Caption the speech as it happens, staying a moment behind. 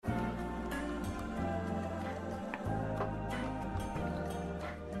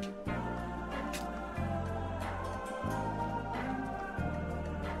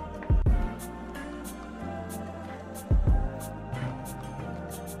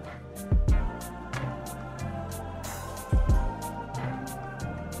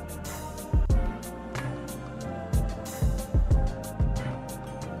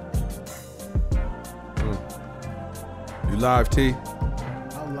live, T?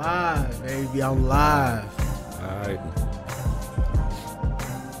 I'm live, baby. I'm live. All right.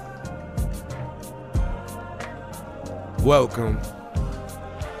 Welcome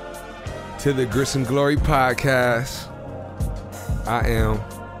to the Grits and Glory podcast. I am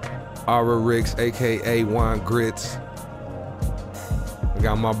Ara Ricks, a.k.a. Juan Grits. I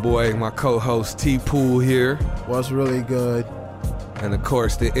got my boy, my co-host T-Pool here. What's really good? And of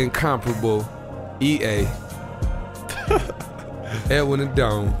course, the incomparable EA. Edwin and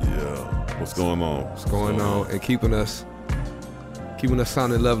Dome. Yeah. What's going on? What's going on? And keeping us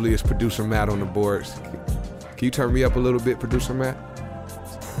sounding lovely is producer Matt on the boards. Can you turn me up a little bit, producer Matt?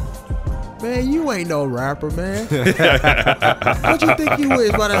 Man, you ain't no rapper, man. What you think you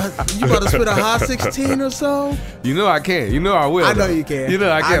is? You about to spit a hot 16 or so? You know I can. You know I will. I know though. you can. You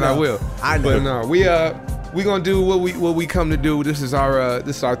know I can. I will. I know. But no, we gonna do what we come to do. This is our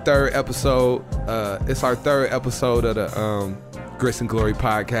third episode. It's our third episode of the Grits and Glory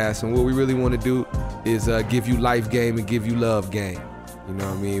podcast, and what we really want to do is give you life game and give you love game. You know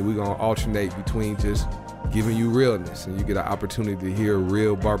what I mean? We're gonna alternate between just giving you realness, and you get an opportunity to hear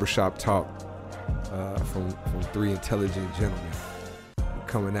real barbershop talk from three intelligent gentlemen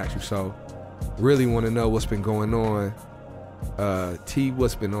coming at you. So really want to know what's been going on. T,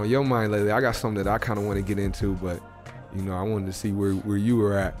 what's been on your mind lately? I got something that I kind of want to get into, but you know, I wanted to see where you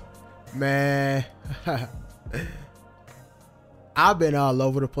were at. Man, I've been all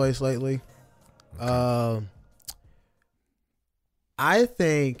over the place lately. I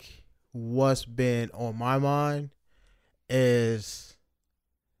think what's been on my mind is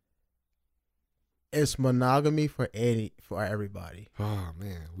it's monogamy for everybody. Oh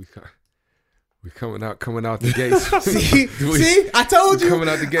man, we coming out the gates. see, I told you. Coming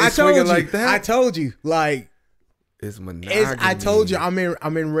out the gates swinging like that. I told you, like it's monogamy. I told you, I'm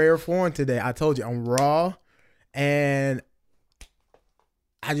in rare form today. I told you, I'm raw, and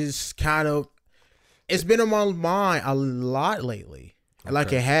I just kind of, it's been on my mind a lot lately. Okay.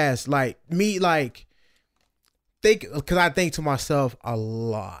 Like it has, like me, like because I think to myself a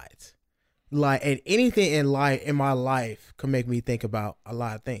lot, like, and anything in my life can make me think about a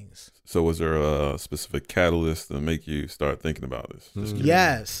lot of things. So was there a specific catalyst to make you start thinking about this?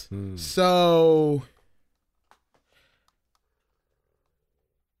 Yes. So,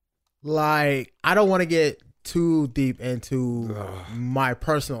 like, I don't want to get too deep into my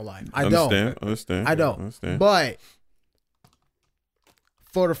personal life. I don't. But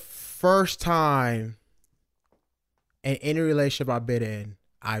for the first time in any relationship I've been in,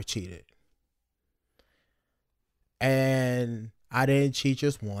 I've cheated. And I didn't cheat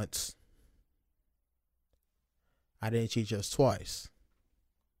just once. I didn't cheat just twice.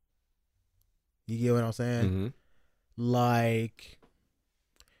 You get what I'm saying? Mm-hmm. Like,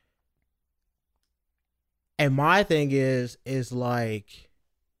 and my thing is like,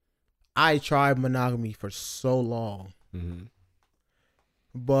 I tried monogamy for so long,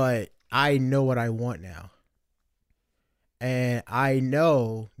 but I know what I want now. And I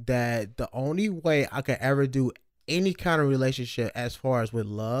know that the only way I could ever do any kind of relationship as far as with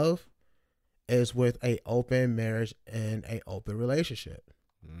love is with a open marriage and a open relationship.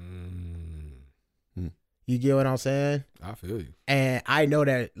 You get what I'm saying? I feel you. And I know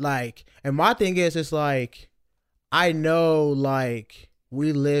that, like, and my thing is, it's like, I know, like,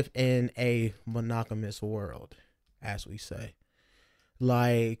 we live in a monogamous world, as we say.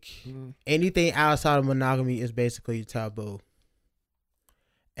 Like, anything outside of monogamy is basically taboo.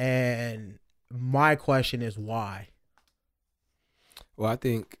 And my question is why? Well, I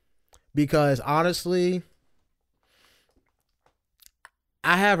think because honestly,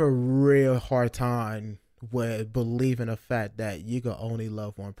 I have a real hard time with believing the fact that you can only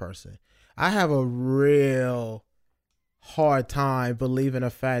love one person. I have a real hard time believing the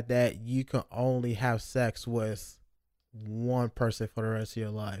fact that you can only have sex with one person for the rest of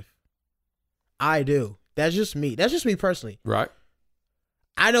your life. I do. That's just me. That's just me personally. Right.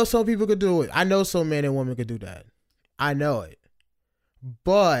 I know some people could do it. I know some men and women could do that. I know it.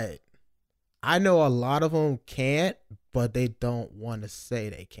 But I know a lot of them can't, but they don't want to say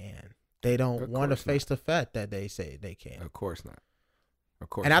they can. They don't want to face the fact that they say they can. Of course not. Of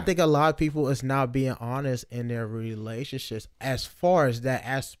course. And I think a lot of people is not being honest in their relationships as far as that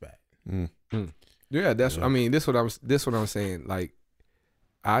aspect. Yeah, that's. I mean, this what I'm saying. Like,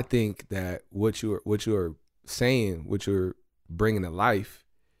 I think that what you're saying, what you're bringing to life,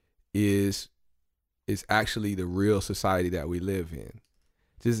 is actually the real society that we live in.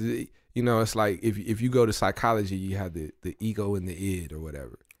 Just, you know, it's like if you go to psychology, you have the ego and the id or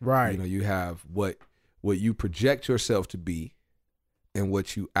whatever. Right. You know, you have what you project yourself to be and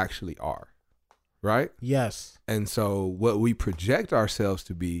what you actually are. right? Yes. And so what we project ourselves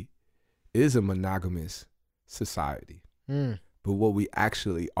to be is a monogamous society. Mm. But what we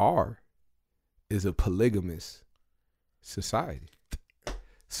actually are is a polygamous society.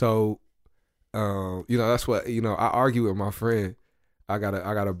 So, that's what, I argue with my friend. I got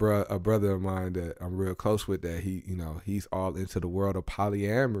a brother of mine that I'm real close with that he's all into the world of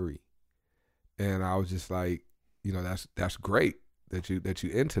polyamory. And I was just like, that's great that you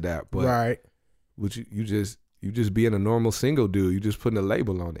into that. But Right. would you just being a normal single dude, you just putting a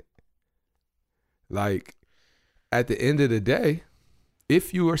label on it. Like, at the end of the day,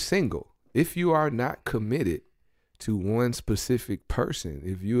 if you are single, if you are not committed to one specific person,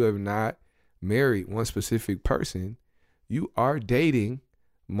 if you have not married one specific person, you are dating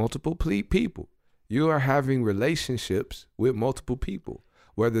multiple people. You are having relationships with multiple people,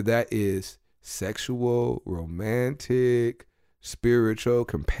 whether that is sexual, romantic, spiritual,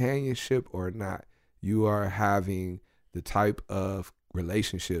 companionship or not. You are having the type of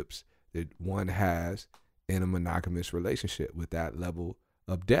relationships that one has in a monogamous relationship with that level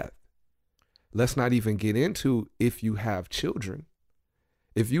of depth. Let's not even get into if you have children.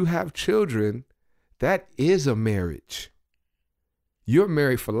 If you have children, that is a marriage. You're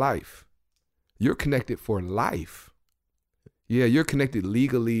married for life. You're connected for life. Yeah, you're connected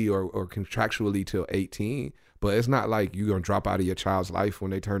legally or contractually till 18, but it's not like you're going to drop out of your child's life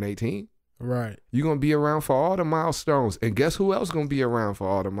when they turn 18. Right. You're going to be around for all the milestones. And guess who else going to be around for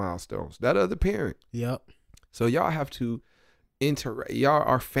all the milestones? That other parent. Yep. So y'all have to y'all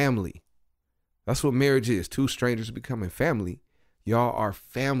are family. That's what marriage is. Two strangers becoming family. Y'all are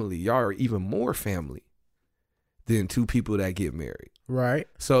family. Y'all are even more family than two people that get married. Right.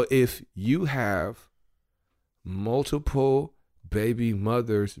 So if you have multiple baby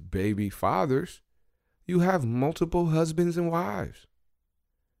mothers, baby fathers, you have multiple husbands and wives.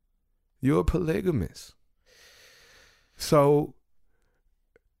 You're a polygamist. So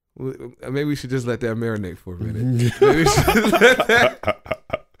maybe we should just let that marinate for a minute. Maybe we should let that.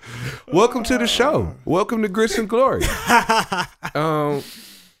 Welcome to the show. Welcome to Grits and Glory.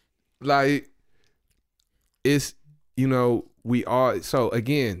 It's, we are, so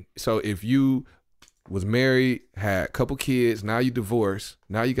if you was married, had a couple kids, now you divorced,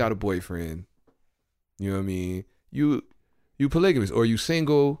 now you got a boyfriend, you know what I mean? You polygamous, or you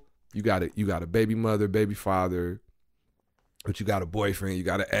single, you got a baby mother, baby father, but you got a boyfriend, you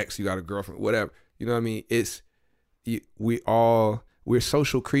got an ex, you got a girlfriend, whatever. You know what I mean? We're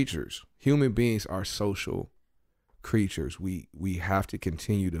social creatures. Human beings are social creatures. We have to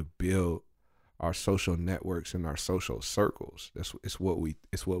continue to build our social networks and our social circles. It's what we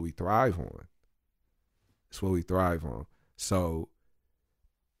thrive on. It's what we thrive on. So,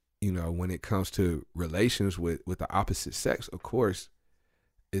 when it comes to relations with the opposite sex, of course,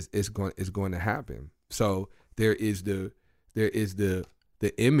 it's going to happen. So there is the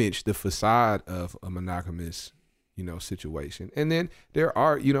image, the facade of a monogamous, situation. And then there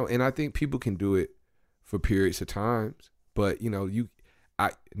are, and I think people can do it for periods of times, but I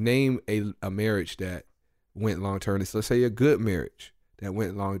name a marriage that went long term. Let's say a good marriage that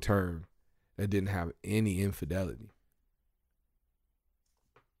went long term that didn't have any infidelity.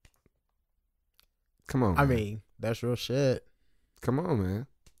 Come on, man. I mean, that's real shit. Come on, man.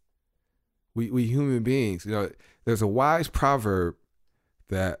 We human beings. There's a wise proverb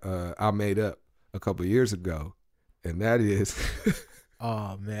that I made up a couple of years ago, and that is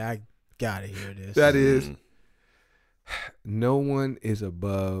oh man, I gotta hear this. That is, no one is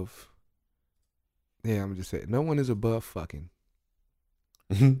above. Yeah, I'm gonna just say it. No one is above fucking.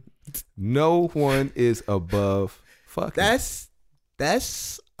 No one is above fucking. That's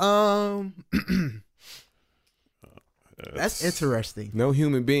That's interesting. No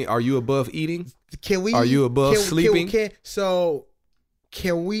human being. Are you above eating? Can we? Are you above sleeping?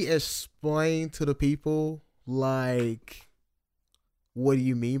 Can we explain to the people, like, what do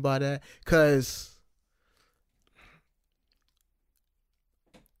you mean by that? Because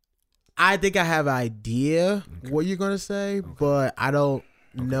I think I have an idea what you're gonna say, but I don't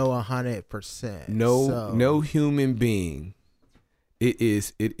know 100%. No human being. It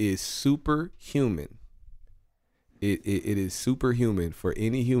is superhuman. It is superhuman for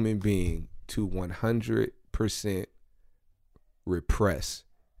any human being to 100% repress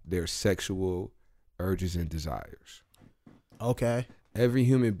their sexual urges and desires. Okay. Every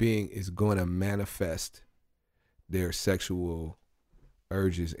human being is going to manifest their sexual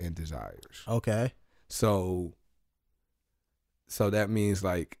urges and desires. Okay. So that means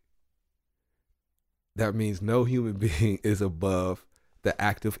no human being is above the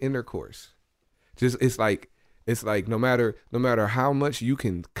act of intercourse. It's like no matter how much you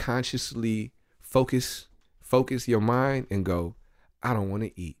can consciously focus your mind and go, I don't want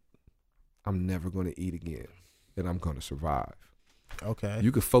to eat. I'm never going to eat again, and I'm going to survive. Okay.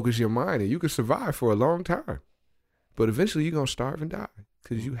 You can focus your mind and you can survive for a long time, but eventually you're going to starve and die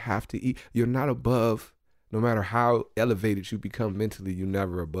because you have to eat. You're not above, no matter how elevated you become mentally, you're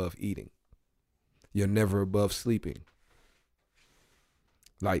never above eating. You're never above sleeping.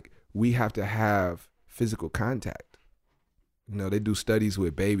 Like, we have to have physical contact. You know, they do studies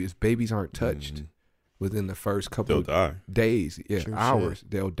with babies. Babies aren't touched within the first couple of days, hours.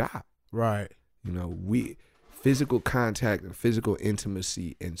 They'll die. Right. You know, physical contact and physical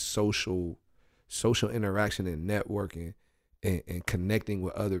intimacy and social interaction and networking and connecting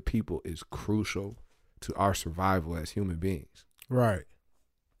with other people is crucial to our survival as human beings. Right.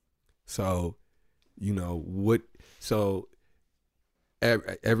 So, you know,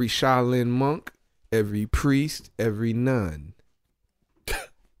 every Shaolin monk, every priest, every nun,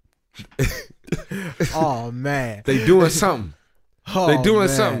 oh man, they doing something. They doing man.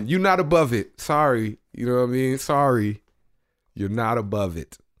 something. You're not above it. Sorry. You know what I mean? Sorry. You're not above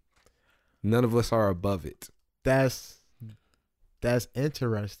it. None of us are above it. That's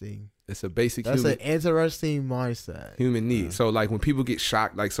interesting. It's a basic That's an interesting mindset. human need. So like when people get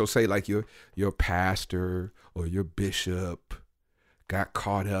shocked, like so say like your pastor or your bishop got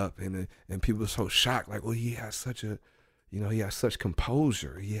caught up and people are so shocked, like, well, he has such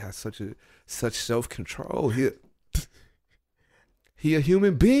composure. He has such self-control. He a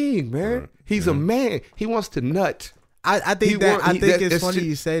human being, man. He's a man. He wants to nut. I think it's funny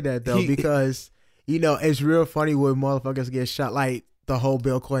you say that though, because you know it's real funny when motherfuckers get shot, like the whole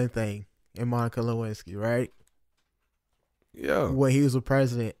Bill Clinton thing and Monica Lewinsky, right? Yeah. When he was a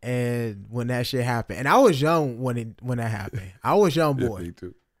president and when that shit happened, and I was young when that happened. I was a young boy. Yeah, me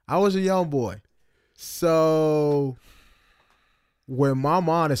too. I was a young boy. So when my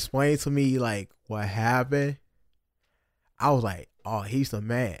mom explained to me like what happened, I was like, oh, he's the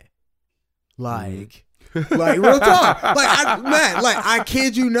man. Like, like real talk. Like, I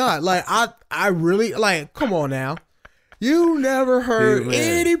kid you not. Like, I really, like, come on now. You never heard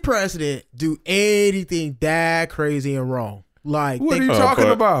any president do anything that crazy and wrong. Like, what are you talking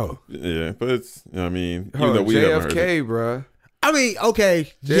about? Yeah, but it's, I mean, we haven't heard it. JFK, bruh. I mean,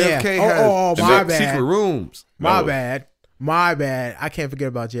 okay, JFK yeah. has My bad. secret rooms. My bad. I can't forget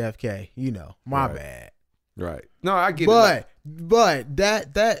about JFK. You know, my bad. Right. No, I get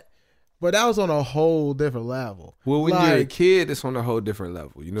it. But that was on a whole different level. Well, when you're a kid, it's on a whole different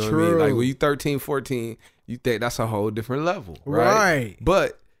level. You know what I mean? Like when you're 13, 14, you think that's a whole different level. Right.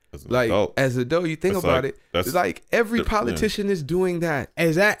 But as an adult, you think about it. It's like every politician is doing that.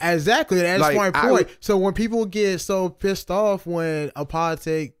 Exactly. That's like, my point. So when people get so pissed off when a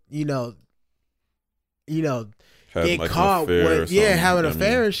politic, get caught with having an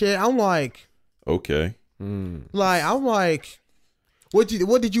affair and shit, I'm like, okay. Like, I'm like, what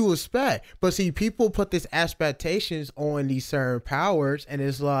did you expect? But see, people put these expectations on these certain powers, and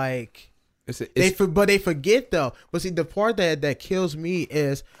it's like they forget though. But see, the part that kills me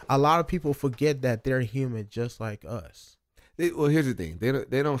is a lot of people forget that they're human just like us. Well, here's the thing: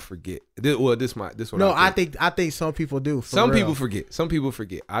 they don't forget. I think some people do. Some people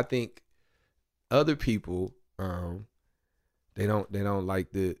forget. I think other people, they don't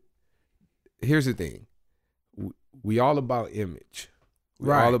like the. Here's the thing. We all about image.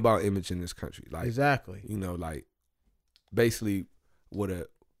 We're all about image in this country. Like, exactly. You know, like basically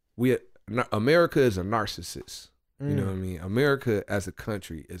America is a narcissist. You know what I mean? America as a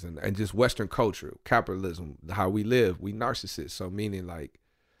country and just Western culture, capitalism, how we live, we narcissists. So meaning that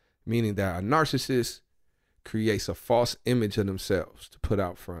a narcissist creates a false image of themselves to put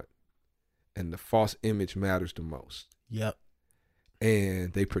out front. And the false image matters the most. Yep.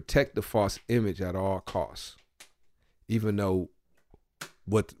 And they protect the false image at all costs. Even though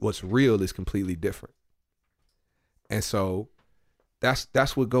what's real is completely different. And so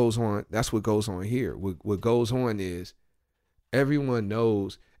that's what goes on. That's what goes on here. What goes on is everyone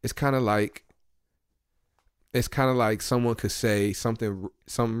knows it's kind of like someone could say something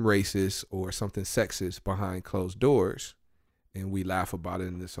racist or something sexist behind closed doors and we laugh about it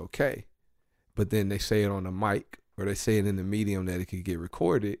and it's okay. But then they say it on the mic or they say it in the medium that it could get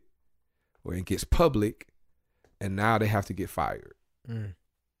recorded or it gets public. And now they have to get fired.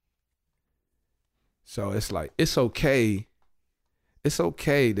 So it's like, it's okay. It's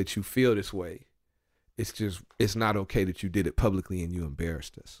okay that you feel this way. It's not okay that you did it publicly and you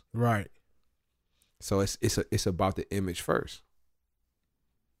embarrassed us. Right. So it's about the image first.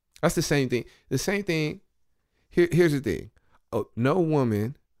 That's the same thing. The same thing. Here's the thing. No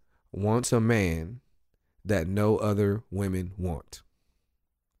woman wants a man that no other women want.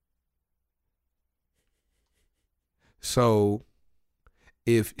 So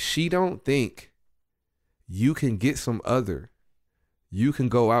if she don't think you can get some other, you can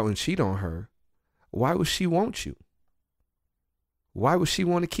go out and cheat on her, why would she want you? Why would she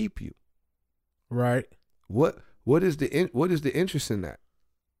want to keep you? Right. What is the interest in that?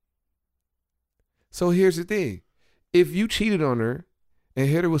 So here's the thing. If you cheated on her and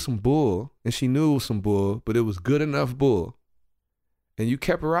hit her with some bull and she knew it was some bull, but it was good enough bull, and you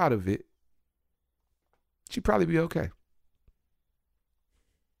kept her out of it, she'd probably be okay.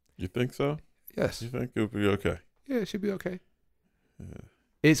 You think so? Yes. You think it'll be okay? Yeah, she'd be okay. Yeah.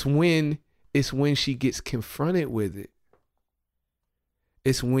 It's when she gets confronted with it.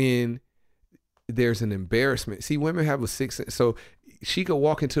 It's when there's an embarrassment. See, women have a sixth sense. So she could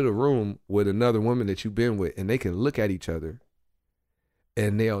walk into the room with another woman that you've been with, and they can look at each other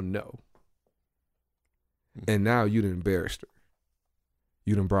and they'll know. And now you done embarrassed her.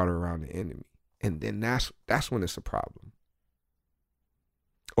 You done brought her around the enemy. And then that's when it's a problem.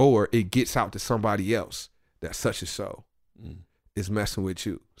 Or it gets out to somebody else that such and so is messing with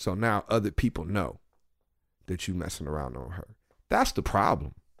you. So now other people know that you messing around on her. That's the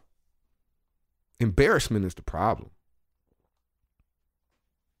problem. Embarrassment is the problem.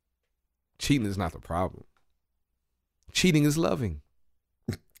 Cheating is not the problem. Cheating is loving.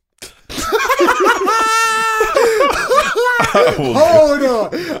 Hold on.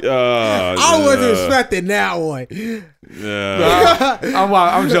 I wasn't expecting that one. Yeah.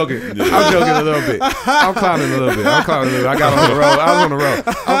 I'm joking. I'm joking a little bit. I'm clowning a little bit. I got on the road. I was on the road.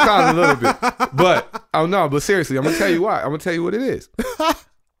 I'm clowning a little bit. But, oh no, but seriously, I'm going to tell you why. I'm going to tell you what it is.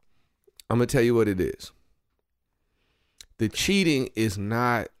 I'm going to tell you what it is. The cheating is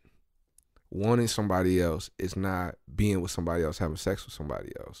not wanting somebody else. It's not being with somebody else, having sex with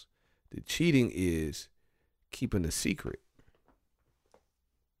somebody else. The cheating is keeping a secret.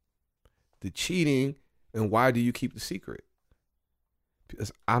 The cheating, and why do you keep the secret?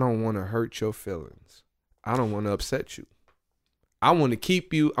 Because I don't want to hurt your feelings. I don't want to upset you. I want to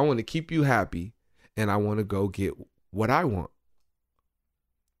keep you happy, and I want to go get what I want.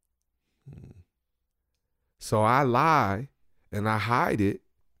 So I lie and I hide it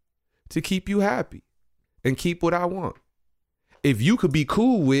to keep you happy and keep what I want. If you could be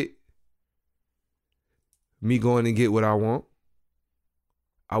cool with me going and get what I want,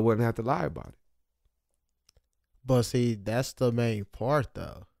 I wouldn't have to lie about it. But see, that's the main part,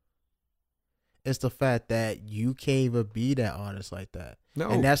 though. It's the fact that you can't even be that honest like that. No.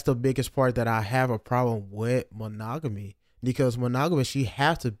 And that's the biggest part that I have a problem with monogamy. Because monogamy, you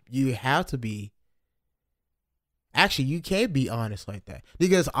have to be. Actually, you can't be honest like that.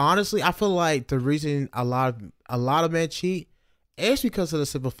 Because honestly, I feel like the reason a lot of men cheat is because of the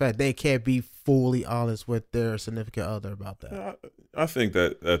simple fact they can't be fully honest with their significant other about that. I think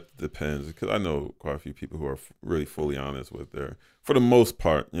that depends, because I know quite a few people who are really fully honest with their, for the most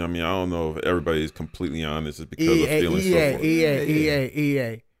part. You know what I mean? I don't know if everybody is completely honest just because of feeling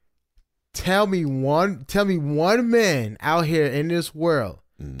EA. Tell me one man out here in this world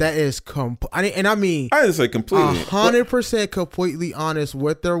that is I didn't say completely 100% completely honest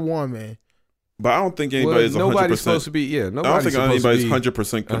with their woman. But I don't think anybody's 100%. Nobody's supposed to be. Yeah, I don't think anybody's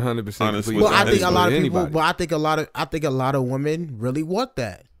 100% honest with. Well, I think a lot of people. But I think a lot of women really want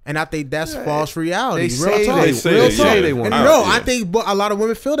that, and I think that's false reality. They say they want. No, I think a lot of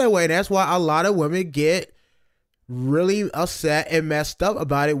women feel that way. And that's why a lot of women get really upset and messed up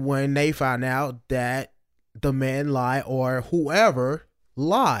about it when they find out that the man lied or whoever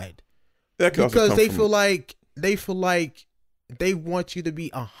lied, because they feel like they want you to be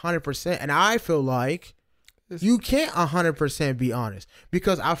 100%, and I feel like you can't 100% be honest,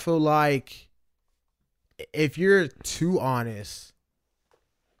 because I feel like if you're too honest,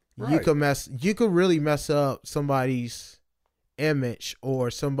 right, you could really mess up somebody's image or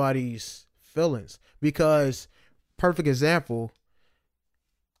somebody's feelings. Because, perfect example,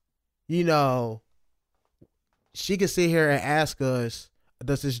 she could sit here and ask us,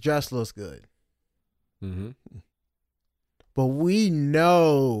 does this dress look good? Mm-hmm. But we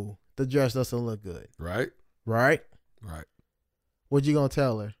know the dress doesn't look good. Right. What you gonna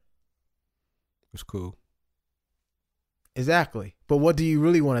tell her? It's cool. Exactly. But what do you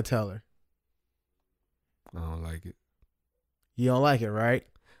really want to tell her? I don't like it. You don't like it, right?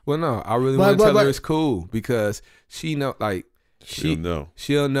 Well, no, I really want to tell her it's cool, because she know, like, she'll know.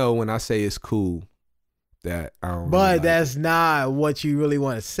 She'll know when I say it's cool that I don't. But really that's not what you really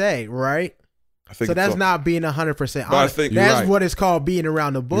want to say, right? So that's not being 100% honest. That's what it's called being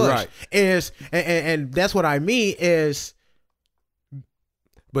around the bush. Right. And that's what I mean is.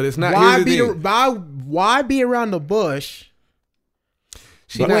 But it's not. Why be around the bush?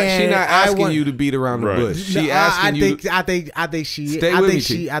 She not asking you to beat around the bush. She asking you. I think she. Stay I with think me,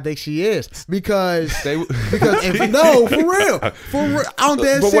 she. I think she is because Stay with- no, for real. I'm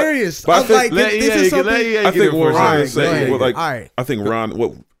dead serious. but I I'm think- like, this is something. I think what Ron is saying, All like, right. I think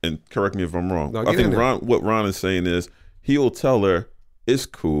Ron, and correct me if I'm wrong. No, I get think in there. what Ron is saying is he will tell her it's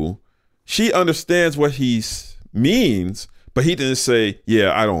cool. She understands what he means, but he didn't say,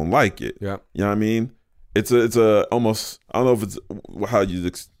 "Yeah, I don't like it." Yeah. You know what I mean? It's a almost, I don't know if it's how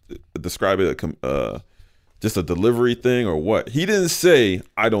you describe it, just a delivery thing or what. He didn't say,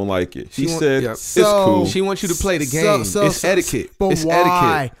 "I don't like it." He said, "It's cool." She wants you to play the game. It's etiquette. But it's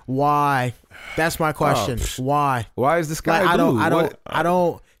why? etiquette. Why? That's my question. Why? Why is this guy Like, blue? I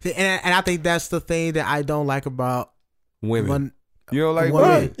don't. And I think that's the thing that I don't like about Women. You don't like women.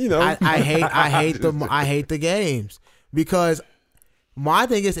 Right, you know. I hate the games because my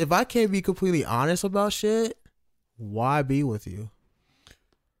thing is if I can't be completely honest about shit, why be with you?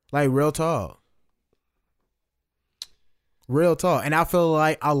 Like real talk. Real talk. And I feel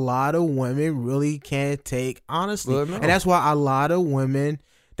like a lot of women really can't take honesty. Well, no. And that's why a lot of women,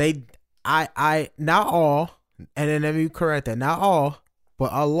 I not all, and then let me correct that, not all,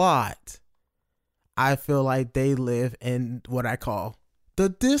 but a lot, I feel like they live in what I call the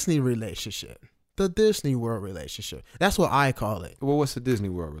Disney relationship. The Disney World relationship. That's what I call it. Well, what's the Disney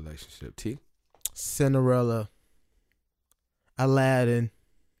World relationship, T? Cinderella, Aladdin,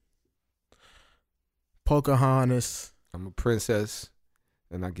 Pocahontas. I'm a princess,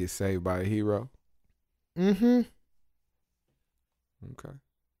 and I get saved by a hero. Mm-hmm. Okay.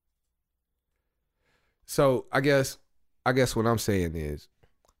 So I guess what I'm saying is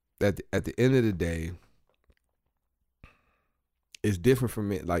that at the end of the day, it's different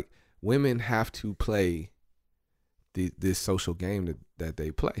from it. Like women have to play this social game that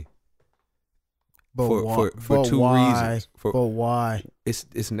they play. But for two reasons. But why?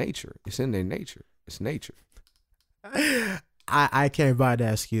 It's nature. It's in their nature. It's nature. I can't buy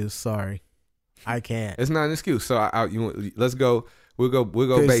that excuse. Sorry, I can't. It's not an excuse. So let's go. We'll go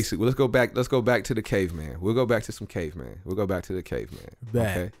basic. Let's go back to the caveman. We'll go back to some caveman. We'll go back to the caveman.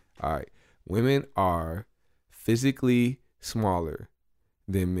 Bet. Okay. All right. Women are physically smaller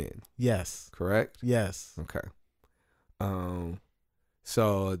than men. Yes. Correct? Yes. Okay.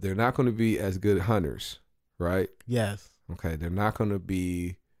 So they're not going to be as good hunters, right? Yes. Okay. They're not going to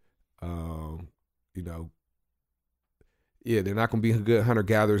be, they're not going to be good hunter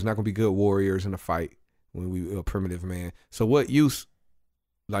gatherers. Not going to be good warriors in a fight when we a primitive man. So what use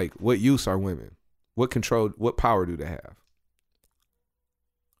are women? What power do they have?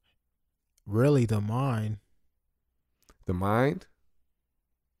 Really, the mind. The mind?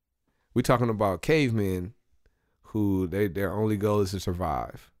 We're talking about cavemen who their only goal is to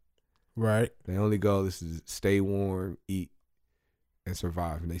survive. Right. Their only goal is to stay warm, eat, and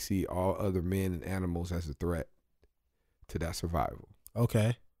survive. And they see all other men and animals as a threat to that survival.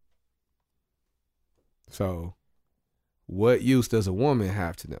 Okay. So what use does a woman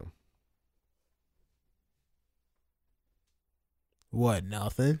have to them? What?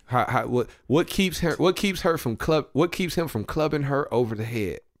 Nothing. What keeps him from clubbing her over the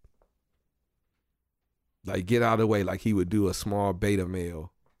head? Like get out of the way, like he would do a small beta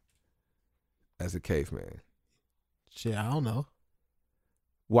male as a caveman. Shit, I don't know.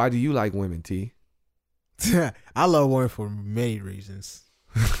 Why do you like women, T? I love women for many reasons.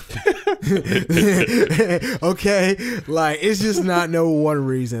 Okay, like it's just not no one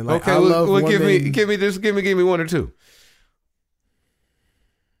reason. Like okay, I love women. give me one or two.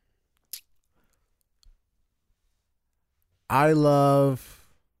 I love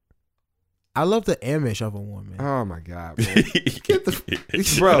the image of a woman. Oh my God, bro.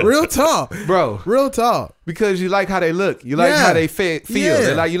 Bro. Real talk. Bro. Real talk. Because you like how they look. You like how they feel.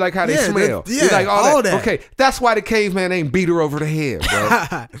 Yeah. You like how they Yeah, smell. yeah, You like all that. Okay, that's why the caveman ain't beat her over the head,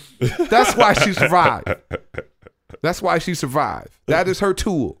 bro. That's why she survived. That's why she survived. That is her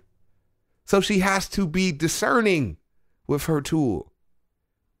tool. So she has to be discerning with her tool.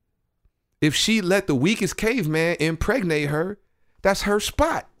 If she let the weakest caveman impregnate her, that's her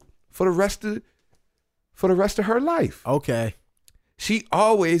spot for the rest of her life. Okay. She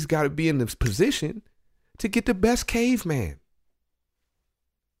always got to be in this position to get the best caveman.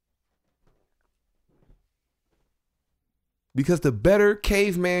 Because the better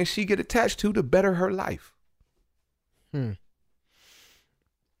caveman she get attached to, the better her life.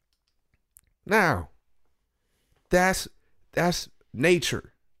 Now, that's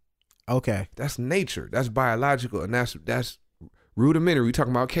nature. Okay. That's nature. That's biological, and that's rudimentary. We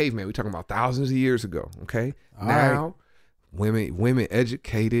talking about caveman. We talking about thousands of years ago. Okay. All now, women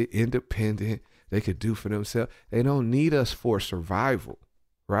educated, independent. They could do for themselves. They don't need us for survival.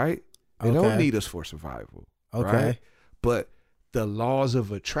 right? They don't need us for survival, right? But the laws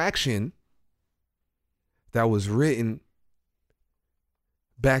of attraction that was written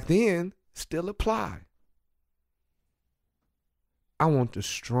back then still apply. I want the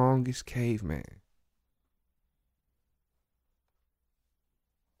strongest caveman.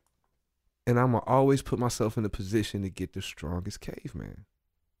 And I'm going to always put myself in a position to get the strongest caveman.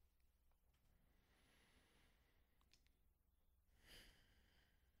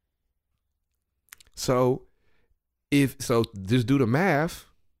 So, just do the math.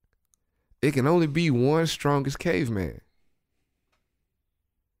 It can only be one strongest caveman.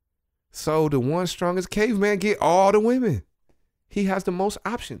 So the one strongest caveman get all the women. He has the most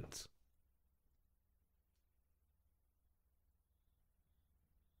options.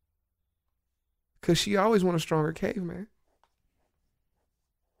 Because she always want a stronger caveman.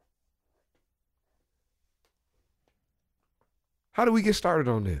 How do we get started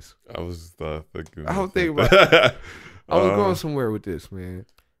on this? I was thinking. I was thinking about I was going somewhere with this, man.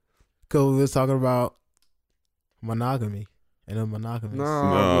 Because we was talking about monogamy and a monogamous.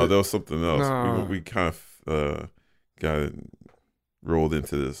 No, there was something else. No. We kind of got rolled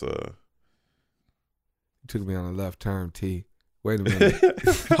into this. You took me on a left turn, T. Wait a minute.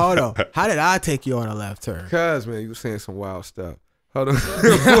 Hold on. How did I take you on a left turn? Because, man, you were saying some wild stuff. Hold on.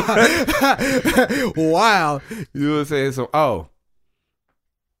 Wow. You were saying some. I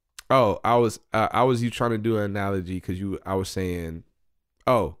was you trying to do an analogy because I was saying,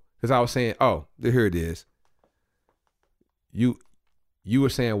 here it is. You were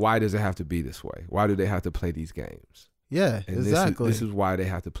saying, why does it have to be this way? Why do they have to play these games? Yeah, and exactly. This is why they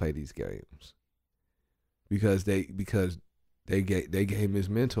have to play these games. Because their game is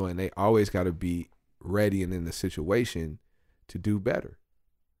mental, and they always got to be ready and in the situation to do better.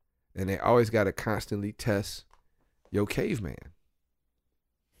 And they always got to constantly test your caveman.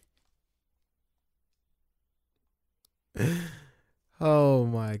 Oh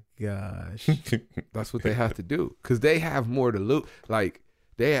my gosh. That's what they have to do. Because they have more to lose. Like,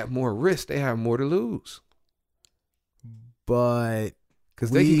 they have more risk. They have more to lose. But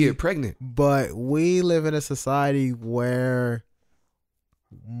because they can get pregnant. But we live in a society where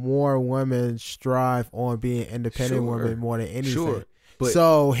more women strive on being independent women more than anything. Sure. But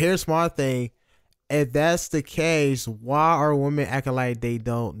so here's my thing. If that's the case, why are women acting like they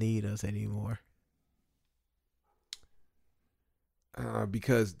don't need us anymore?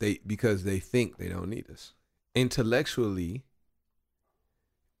 Because they think they don't need us. Intellectually,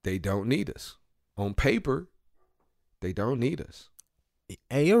 they don't need us. On paper, they don't need us.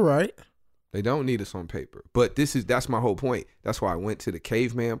 And you're right. They don't need us on paper. But that's my whole point. That's why I went to the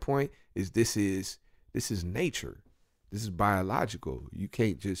caveman point. This is nature. This is biological. You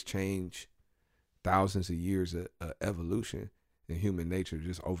can't just change thousands of years of evolution in human nature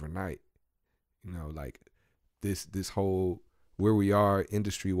just overnight. You know, like this whole where we are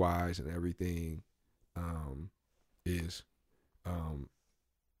industry wise and everything is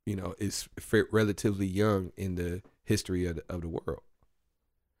relatively young in the history of the world.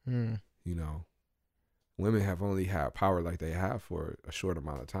 You know, women have only had power like they have for a short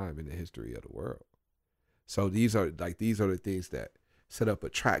amount of time in the history of the world. So these are the things that set up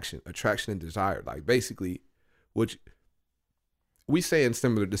attraction and desire. Like basically, which we saying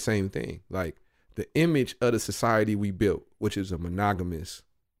similar the same thing. Like the image of the society we built, which is a monogamous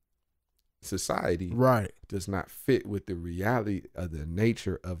society, right, does not fit with the reality of the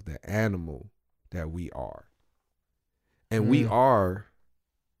nature of the animal that we are. And we are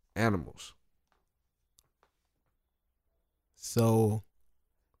animals. So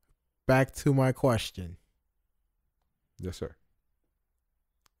back to my question. Yes, sir.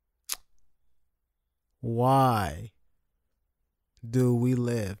 Why do we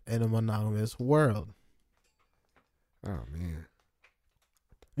live in a monogamous world? Oh, man.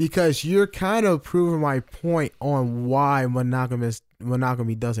 Because you're kind of proving my point on why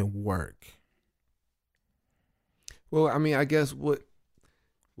monogamy doesn't work. Well, I mean, I guess what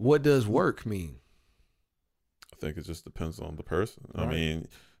does work mean? I think it just depends on the person. Right. I mean,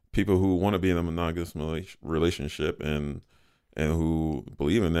 people who want to be in a monogamous relationship and who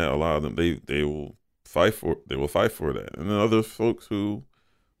believe in that, a lot of them they will fight for that. And then other folks who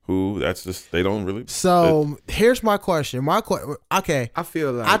that's just they don't really. So here's my question. Okay, I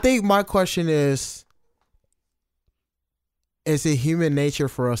feel like I think my question is it human nature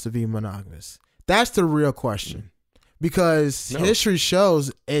for us to be monogamous? That's the real question. Because history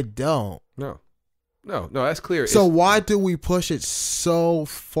shows it don't. No, that's clear. So why do we push it so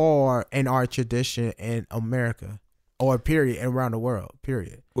far in our tradition in America, or period, around the world,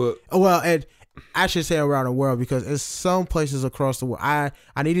 period? Well, and I should say around the world, because it's some places across the world. I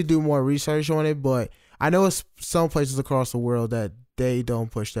need to do more research on it, but I know it's some places across the world that they don't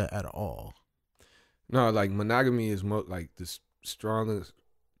push that at all. No, like monogamy is like the strongest.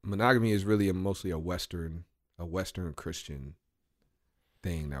 Monogamy is really mostly a Western Christian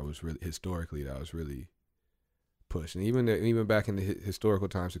thing that was really historically pushed, and even back in the historical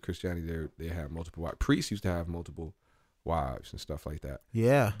times of Christianity, they had multiple wives. Priests used to have multiple wives and stuff like that.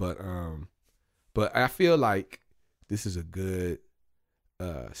 Yeah, but I feel like this is a good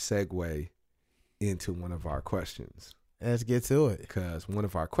segue into one of our questions. Let's get to it. Because one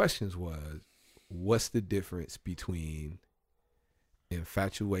of our questions was, what's the difference between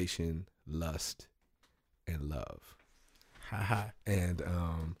infatuation, lust, and love? And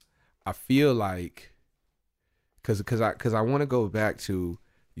I feel like, because I want to go back to,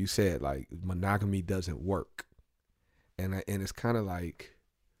 you said like monogamy doesn't work, and it's kind of like,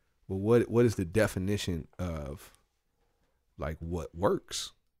 well, what is the definition of like what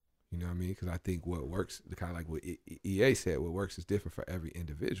works? You know what I mean? Because I think what works, kind of like what EA said, what works is different for every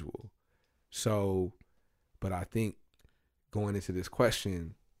individual. So, but I think going into this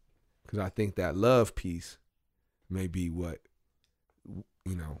question, because I think that love piece may be what,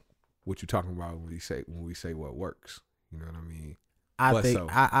 you know, what you're talking about when we say what works. You know what I mean? I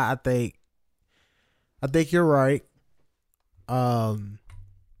think you're right.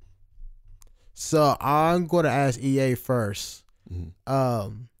 So I'm going to ask EA first. Mm-hmm.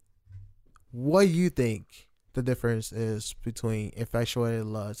 What do you think the difference is between infatuated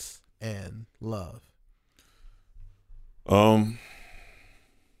lust and love? I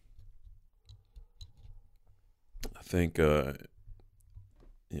think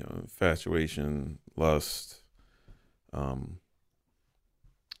infatuation, lust, I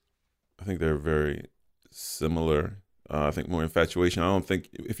think they're very similar. I think more infatuation. I don't think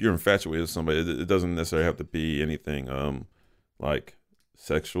if you're infatuated with somebody, it doesn't necessarily have to be anything like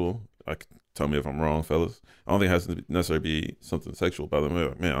sexual. Like, tell me if I'm wrong, fellas. I don't think it has to necessarily be something sexual about them.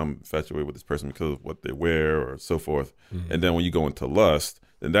 Like, man, I'm infatuated with this person because of what they wear or so forth. Mm-hmm. And then when you go into lust,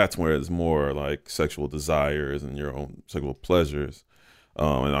 then that's where it's more like sexual desires and your own sexual pleasures.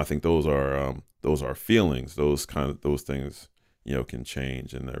 And I think those are feelings. Those things, can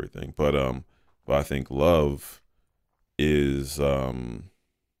change and everything. But I think love is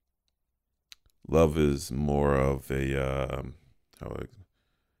more of a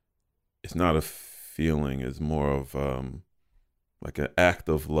it's not a feeling. It's more of like an act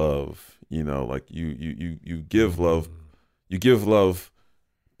of love. Like you give love. You give love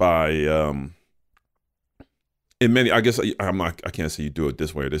by in many. I guess I can't say you do it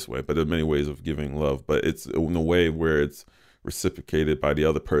this way or this way, but there are many ways of giving love. But it's in a way where it's reciprocated by the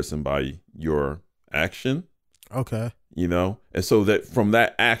other person by your action. Okay. And so that from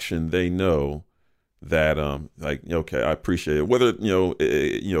that action, they know that, okay, I appreciate it. Whether,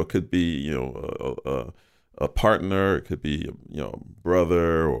 it could be, a partner, it could be,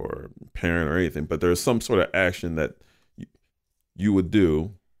 brother or parent or anything, but there's some sort of action that you would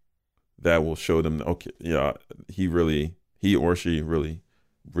do that will show them, okay, he or she really,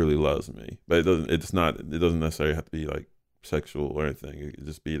 really loves me. But it doesn't necessarily have to be like sexual or anything. It could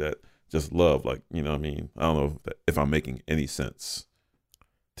just be that. Just love, like, I don't know if I'm making any sense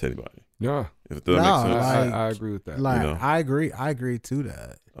to anybody. Yeah. If that makes sense. I agree with that. I agree to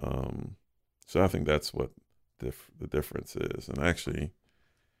that. So I think that's what the difference is. And actually,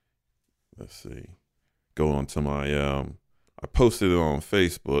 let's see. Go on to my, I posted it on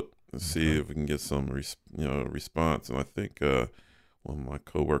Facebook and see if we can get some, response. And I think one of my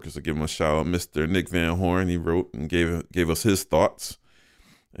coworkers, will give him a shout out, Mr. Nick Van Horn. He wrote and gave us his thoughts.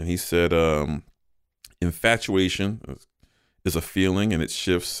 And he said, infatuation is a feeling, and it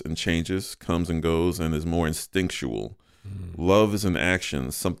shifts and changes, comes and goes, and is more instinctual. Mm. Love is an action,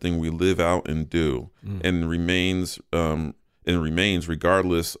 something we live out and do, and remains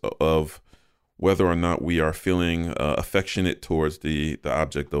regardless of whether or not we are feeling affectionate towards the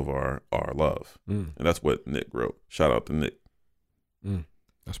object of our love. And that's what Nick wrote. Shout out to Nick.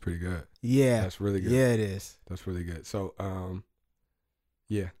 That's pretty good. Yeah. That's really good. Yeah, it is. That's really good. So,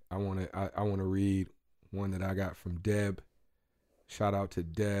 yeah, I want to read one that I got from Deb. Shout out to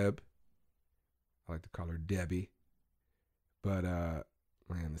Deb. I like to call her Debbie. But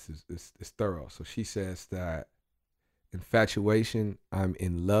man, this is thorough. So she says that infatuation, I'm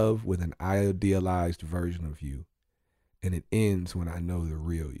in love with an idealized version of you, and it ends when I know the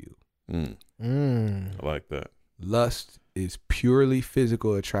real you. I like that. Lust is purely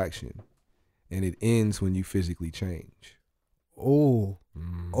physical attraction, and it ends when you physically change. Oh.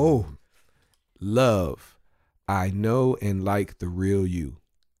 Love, I know and like the real you,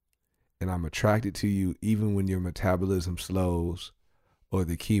 and I'm attracted to you even when your metabolism slows or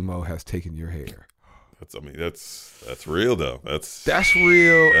the chemo has taken your hair. That's real though. That's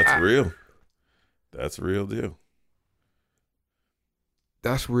real. Real. That's real deal.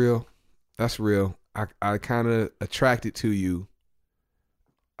 That's real. I kind of attracted to you.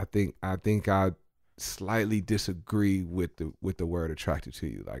 I think I slightly disagree with the word attracted to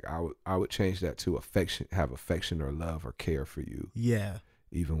you. Like I would change that to affection, have affection or love or care for you. Yeah.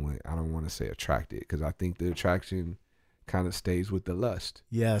 Even when I don't want to say attracted, because I think the attraction kind of stays with the lust.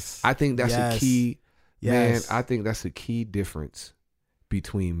 Yes. I think that's a key. Yes. Man, I think that's a key difference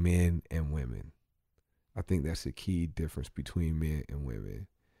between men and women. I think that's a key difference between men and women.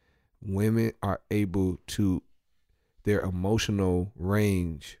 Women are able to, their emotional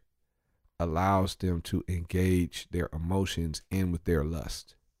range allows them to engage their emotions in with their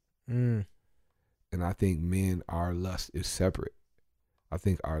lust. And I think men, our lust is separate. I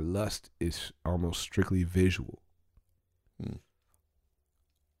think our lust is almost strictly visual.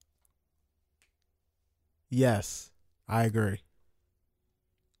 Yes, I agree.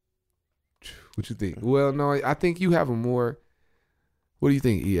 What you think? Well, no, I think you have a more. What do you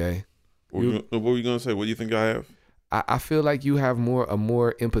think, EA? What were you gonna say? What do you think I have? I feel like you have a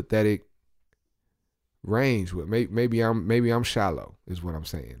more empathetic range. With maybe I'm shallow is what I'm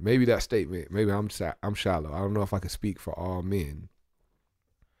saying. Maybe that statement. Maybe I'm shallow. I don't know if I can speak for all men.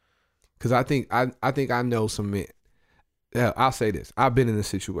 Because I think I know some men. Yeah, I'll say this. I've been in a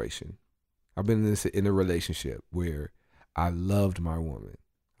situation. I've been in a relationship where I loved my woman.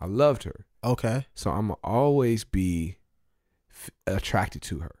 I loved her. Okay. So I'm always be attracted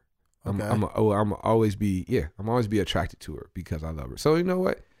to her. Okay. I'm always be attracted to her because I love her. So you know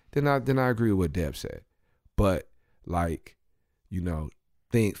what? Then I agree with what Deb said. But like,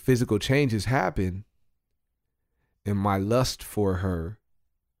 think physical changes happen, and my lust for her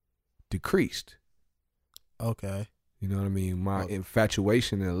decreased. Okay. You know what I mean? My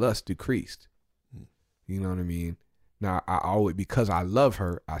infatuation and lust decreased. You know what I mean? Now I always, because I loved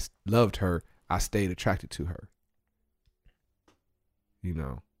her, I stayed attracted to her.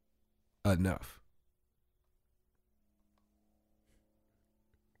 Enough.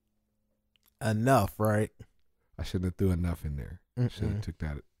 Enough, right? I shouldn't have threw enough in there. Should have took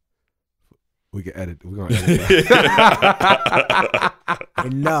that. We can edit. We're gonna edit that.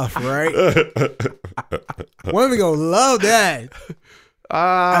 Enough, right? Women gonna love that.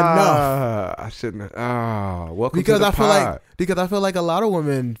 Enough. I shouldn't have. Welcome because to the pod. I feel like a lot of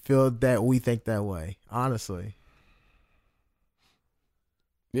women feel that we think that way. Honestly.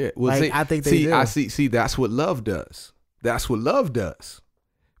 Yeah. Well, like, I think they do. I see. That's what love does. That's what love does.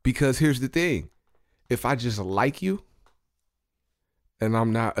 Because here's the thing: if I just like you, and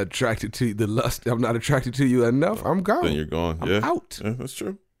I'm not attracted to the lust, I'm not attracted to you enough, I'm gone. Then you're gone. I'm out. Yeah, that's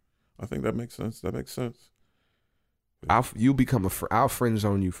true. I think that makes sense. You'll become I'll friend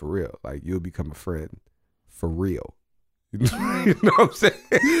zone you for real. Like, you'll become a friend for real. You know what I'm saying?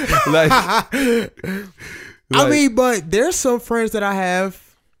 I mean, but there's some friends that I have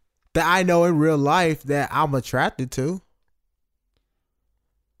that I know in real life that I'm attracted to.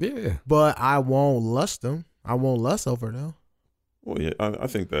 Yeah. But I won't lust them. I won't lust over them. Well, yeah, I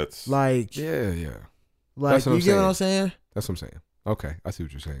think that's like, yeah. Like, you get what I'm saying? That's what I'm saying. Okay, I see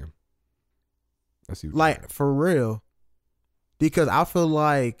what you're saying. For real. Because I feel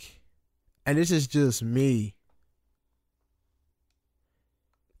like, and this is just me,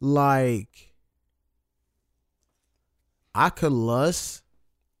 like, I could lust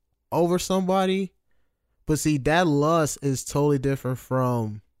over somebody, but see, that lust is totally different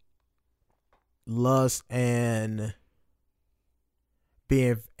from lust and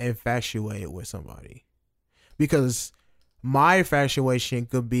being infatuated with somebody. Because my infatuation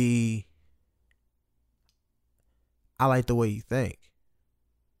could be, I like the way you think.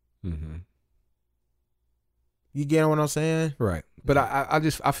 Mm-hmm. You get what I'm saying? Right. But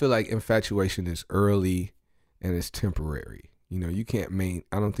I feel like infatuation is early and it's temporary. You can't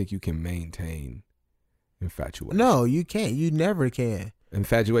I don't think you can maintain infatuation. No, you can't. You never can.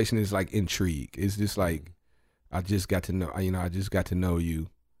 Infatuation is like intrigue. It's just like, I just got to know, I just got to know you,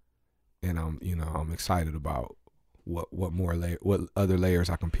 and I'm excited about what other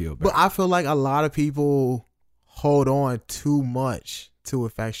layers I can peel back. But I feel like a lot of people hold on too much to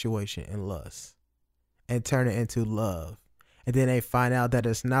infatuation and lust and turn it into love, and then they find out that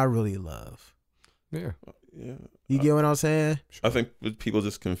it's not really love. Yeah. You get what I'm saying? I think people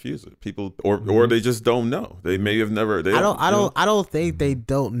just confuse it. People or they just don't know. They may have never. I don't think they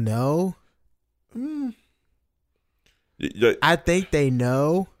don't know. I think they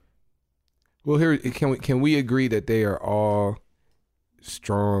know. Well, here can we agree that they are all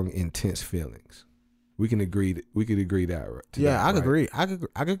strong, intense feelings. We can agree. We could agree that. Yeah, I could agree. I could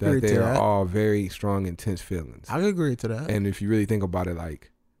agree to that. They are all very strong, intense feelings. I could agree to that. And if you really think about it,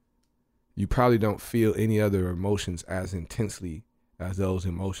 like, you probably don't feel any other emotions as intensely as those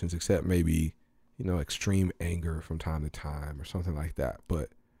emotions, except maybe, extreme anger from time to time or something like that. But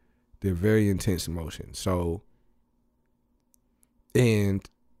they're very intense emotions. So, and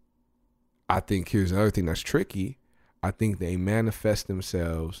I think here's another thing that's tricky. I think they manifest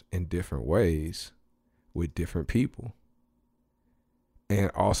themselves in different ways with different people,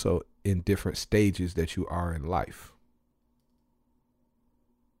 and also in different stages that you are in life.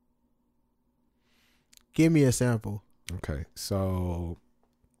 Give me a sample. Okay, so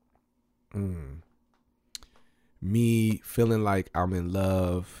me feeling like I'm in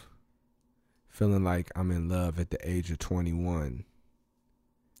love at the age of 21.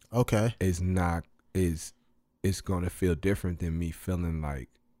 Okay. It's going to feel different than me feeling like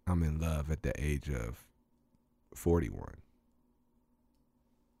I'm in love at the age of 41.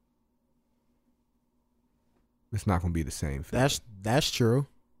 It's not going to be the same feeling. That's true.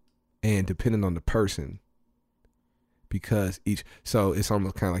 And depending on the person, because so it's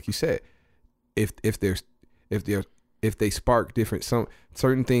almost kind of like you said, if they spark different,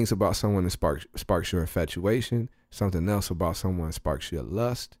 certain things about someone that sparks your infatuation, something else about someone sparks your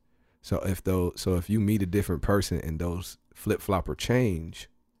lust. So if you meet a different person and those flip-flop or change,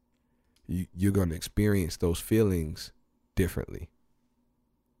 you're going to experience those feelings differently.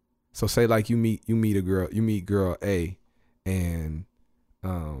 So say like you meet girl A, and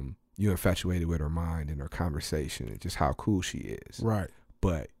you're infatuated with her mind and her conversation and just how cool she is. Right.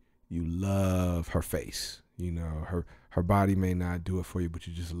 But you love her face. Her body may not do it for you, but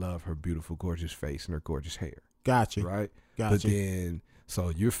you just love her beautiful, gorgeous face and her gorgeous hair. Gotcha. Right? Gotcha. But then, so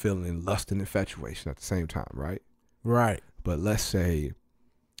you're feeling lust and infatuation at the same time, right? Right. But let's say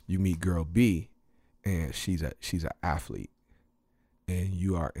you meet girl B, and she's an athlete, and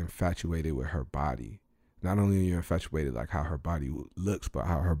you are infatuated with her body. Not only are you infatuated like how her body looks, but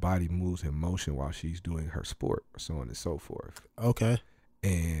how her body moves in motion while she's doing her sport, so on and so forth. Okay.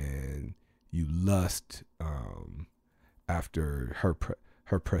 And you lust after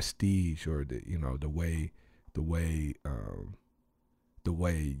her prestige, or the way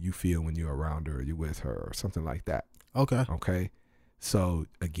you feel when you're around her, or you're with her, or something like that. Okay. So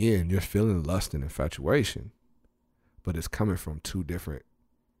again, you're feeling lust and infatuation, but it's coming from two different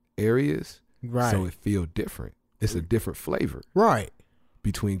areas. Right. So it feels different. It's a different flavor. Right.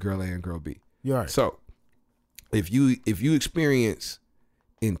 Between girl A and girl B. You're right. So if you experience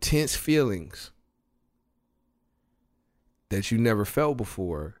intense feelings that you never felt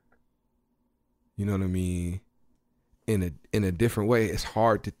before, you know what I mean, in a different way, it's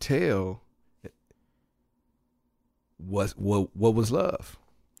hard to tell what was love.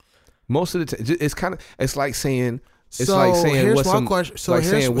 Most of the time, it's like saying. It's like saying here's what's my question. So like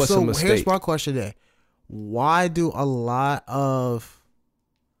here's, saying what's a mistake. Here's my question then. Why do a lot of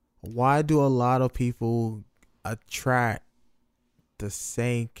people attract the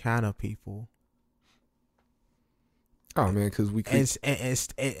same kind of people? Oh man, because we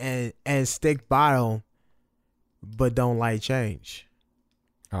and stick by them, but don't like change.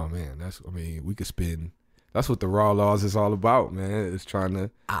 Oh man, we could spend. That's what the raw laws is all about, man. It's trying to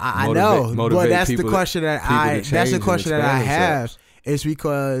motivate but that's the people question that I have. Is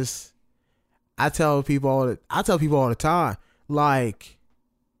because I tell people all the time, like,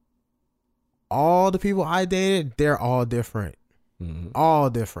 all the people I dated, they're all different. Mm-hmm. All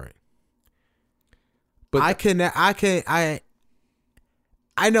different. But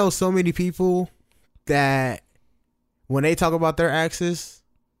I know so many people that when they talk about their exes,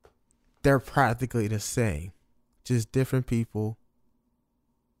 they're practically the same. Just different people,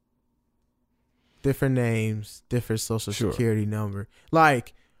 different names, different social security number.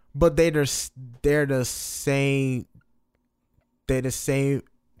 Like, but they're the same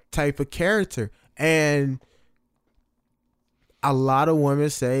type of character. And a lot of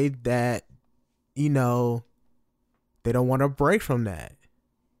women say that, they don't want to break from that.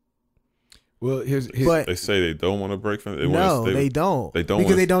 Well, but they say they don't want to break from it. They don't. They don't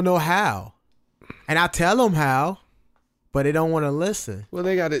because they don't know how. And I tell them how, but they don't want to listen. Well,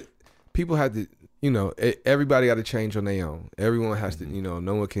 people have to, everybody got to change on their own. Everyone has to,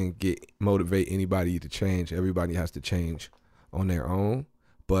 no one can motivate anybody to change. Everybody has to change on their own.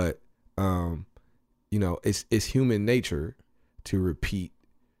 But, it's human nature to repeat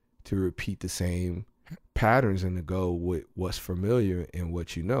the same patterns and to go with what's familiar and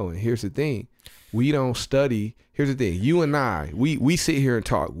what you know. And here's the thing, we don't study. Here's the thing, you and I, we sit here and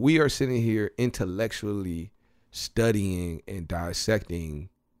talk. We are sitting here intellectually studying and dissecting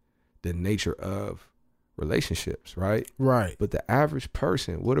the nature of relationships, right? Right. But the average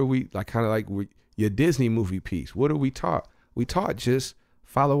person, what are we like? Kind of like your Disney movie piece. What are we taught? We taught just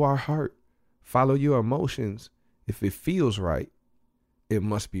follow our heart, follow your emotions. If it feels right, it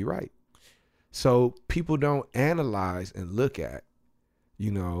must be right. So people don't analyze and look at,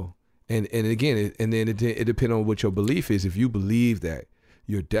 you know, and again, and then it depends on what your belief is. If you believe that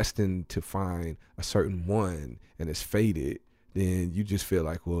you're destined to find a certain one and it's fated, then you just feel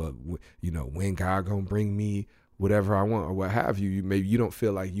like, well, you know, when God gonna bring me whatever I want or what have you, maybe you don't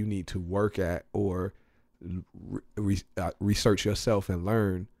feel like you need to work at or research yourself and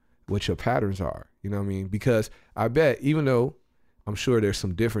learn what your patterns are. You know what I mean? Because I bet, even though I'm sure there's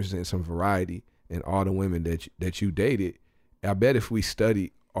some differences and some variety in all the women that you dated, I bet if we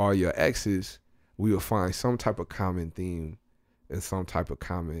study all your exes, we will find some type of common theme and some type of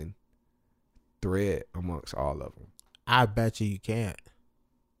common thread amongst all of them. I bet you can't.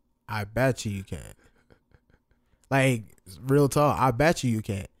 I bet you can't. Like, real talk, I bet you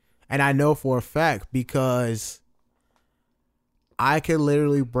can't. And I know for a fact because I can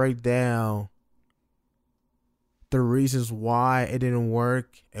literally break down the reasons why it didn't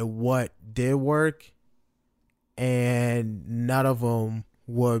work and what did work, and none of them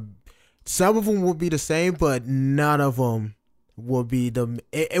would. Some of them would be the same, but none of them would be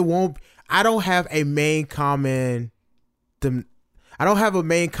it won't. I don't have a main common. I don't have a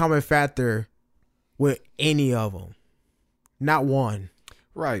main common factor with any of them. Not one.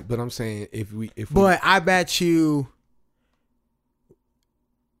 Right, but I'm saying But I bet you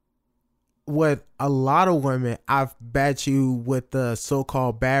with a lot of women, I bet you with the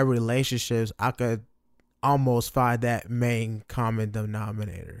so-called bad relationships, I could almost find that main common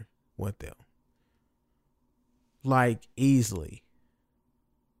denominator with them. Like, easily.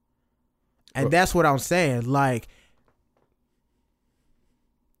 And that's what I'm saying. Like,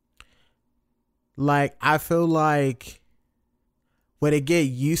 I feel like when they get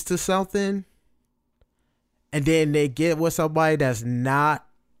used to something and then they get with somebody that's not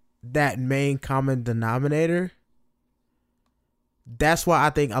that main common denominator, that's why I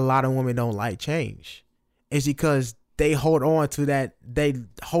think a lot of women don't like change. It's because they hold on to that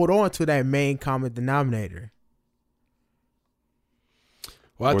main common denominator.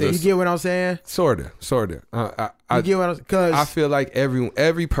 Well, I think you get what I'm saying? Sorta. You get what I'm saying? Because I feel like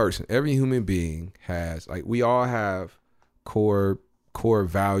every person, every human being has, like, we all have core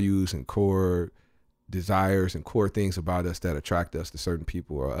values and core desires and core things about us that attract us to certain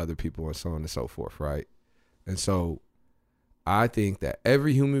people or other people and so on and so forth, right? And so I think that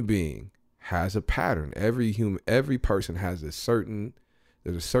every human being has a pattern. Every person has there's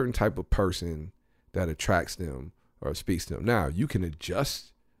a certain type of person that attracts them or speaks to them. Now, you can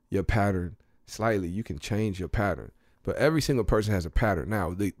adjust your pattern slightly. You can change your pattern. But every single person has a pattern.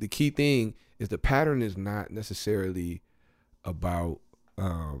 Now, the key thing is the pattern is not necessarily about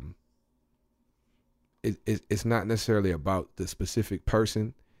it's not necessarily about the specific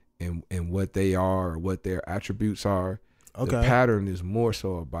person and what they are or what their attributes are. Okay. The pattern is more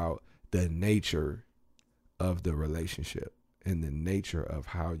so about the nature of the relationship and the nature of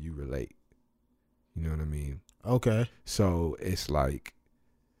how you relate. You know what I mean? Okay. So it's like,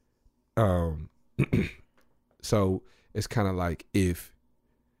 so it's kind of like if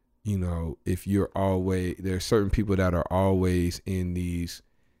you're always, there's certain people that are always in these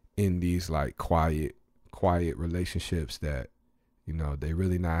like quiet relationships that, you know, they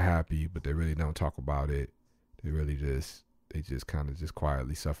really not happy, but they really don't talk about it. They just kind of just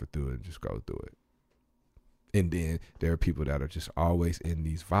quietly suffer through it and just go through it. And then there are people that are just always in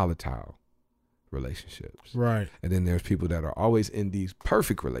these volatile relationships. Right. And then there's people that are always in these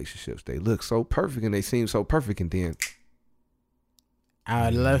perfect relationships. They look so perfect and they seem so perfect, and then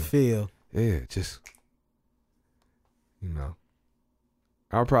out of left field. Yeah, just, you know.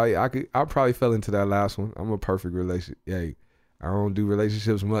 I probably fell into that last one. I'm a perfect relationship. Yeah, I don't do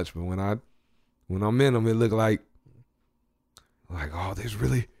relationships much, but when I'm in them, it look like oh, there's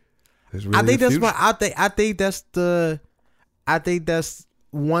really I think that's what I think that's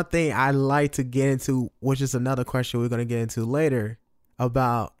one thing I like to get into, which is another question we're gonna get into later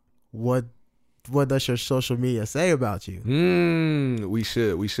about what does your social media say about you? We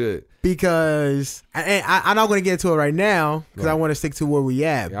should. Because I'm not going to get into it right now because I want to stick to where we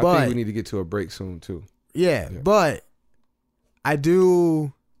at. Yeah, but I think we need to get to a break soon too. Yeah, but I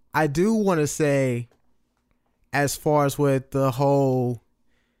do want to say, as far as with the whole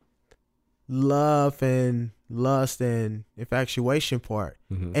love and lust and infatuation part,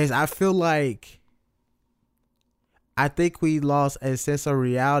 is I feel like I think we lost a sense of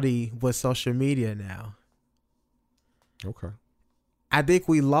reality with social media now. Okay. I think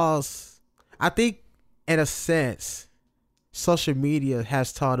we lost. I think, in a sense, social media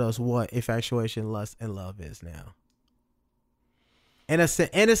has taught us what infatuation, lust, and love is now. In a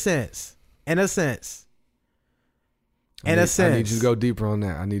sense. I need you to go deeper on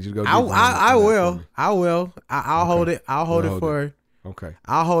that. I need you to go deeper. I will. I'll hold it. I'll hold it for. Okay.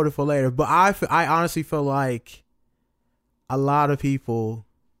 I'll hold it for later. But I honestly feel like a lot of people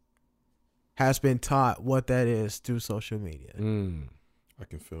has been taught what that is through social media. I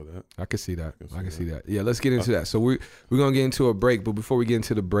can feel that. I can see that. I can see that. Yeah, let's get into that. So we're gonna get into a break, but before we get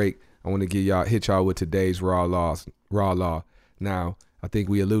into the break, I want to hit y'all with today's raw law. Now, I think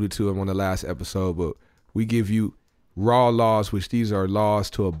we alluded to it on the last episode, but we give you raw laws, which these are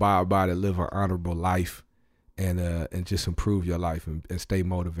laws to abide by to live an honorable life and just improve your life and stay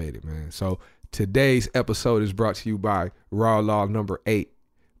motivated, man. So today's episode is brought to you by raw law number 8,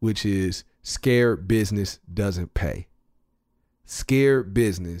 which is scared business doesn't pay. Scared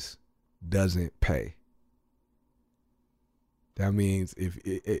business doesn't pay. That means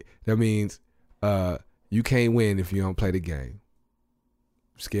you can't win if you don't play the game.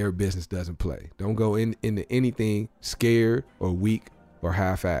 Scared business doesn't play. Don't go into anything scared or weak or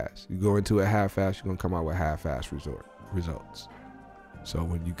half-assed. You go into it half-assed, you're gonna come out with half-assed results. So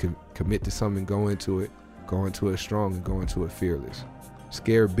when you can commit to something, go into it strong and go into it fearless.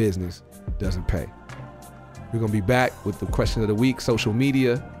 Scared business doesn't pay. We're going to be back with the question of the week, social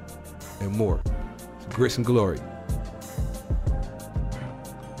media, and more. So Grits and Glory.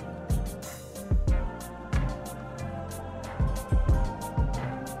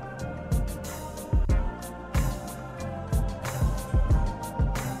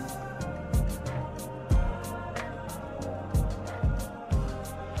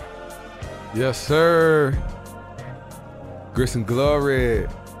 Yes, sir. Grits and Glory.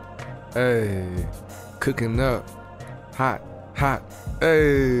 Hey. Cooking up. Hot.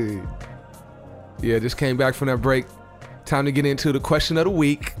 Hey. Yeah, just came back from that break. Time to get into the question of the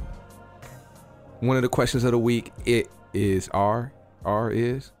week. One of the questions of the week, it is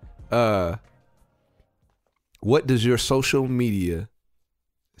what does your social media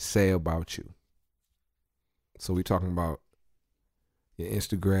say about you? So we talking about your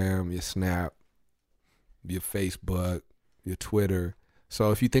Instagram, your Snap, your Facebook, your Twitter.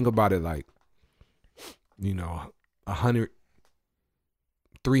 So if you think about it like, 100,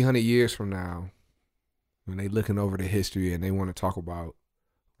 300 years from now, when they looking over the history and they want to talk about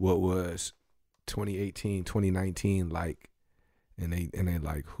what was 2018, 2019 like, and they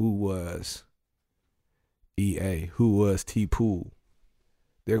like, who was EA, who was T-Pool,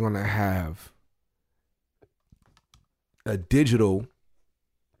 they're going to have a digital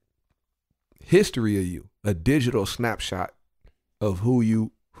history of you, a digital snapshot of who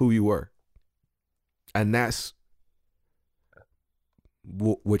you were. And that's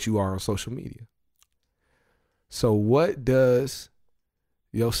what you are on social media. So what does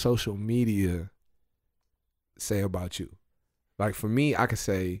your social media say about you? Like for me, I could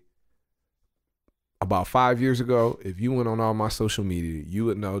say about 5 years ago, if you went on all my social media, you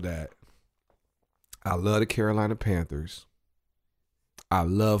would know that I love the Carolina Panthers. I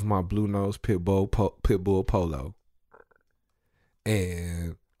love my Blue Nose Pitbull Polo.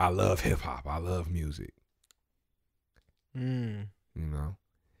 And I love hip hop. I love music.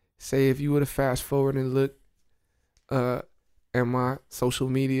 Say if you would have fast forward and looked at my social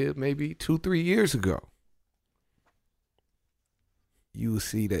media maybe 2-3 years ago, you will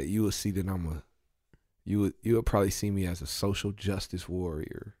see that you would probably see me as a social justice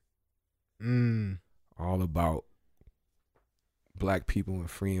warrior. All about black people and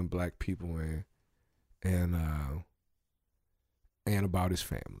freeing black people and about his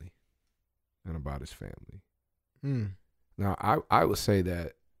family. Now, I would say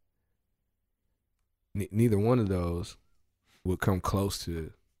that neither one of those would come close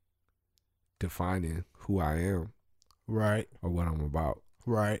to defining who I am. Right. Or what I'm about.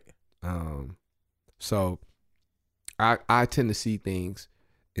 Right. So I tend to see things,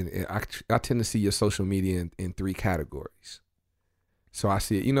 and I tend to see your social media in 3 categories. So I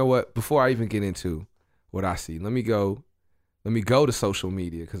see it. You know what? Before I even get into what I see, let me go to social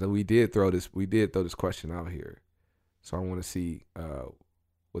media, because we did throw this question out here. So I want to see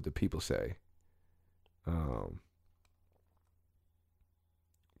what the people say.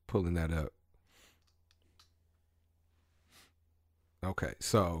 Pulling that up. Okay,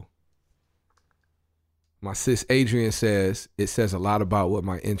 so my sis Adrian says, it says a lot about what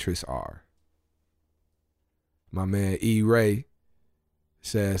my interests are. My man E. Ray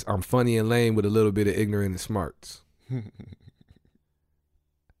says, I'm funny and lame with a little bit of ignorant and smarts.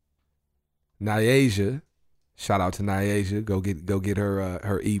 Nyasia Shout out to Niasia. Go get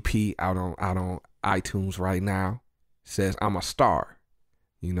her EP out on iTunes right now. Says I'm a star.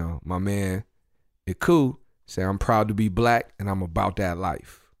 You know, my man Iku said I'm proud to be black and I'm about that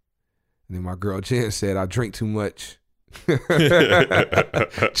life. And then my girl Jen said I drink too much. Cheers,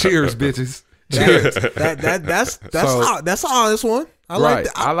 bitches. Cheers. That's an honest one. I like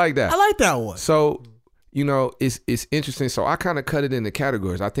that. I like that. I like that one. So, you know, it's interesting. So I kind of cut it into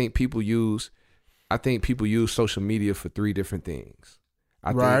categories. I think people use social media for three different things.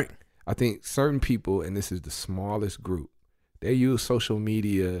 I think certain people, and this is the smallest group, they use social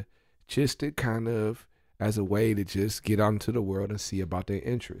media just to kind of as a way to just get out into the world and see about their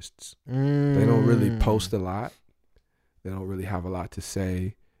interests. They don't really post a lot. They don't really have a lot to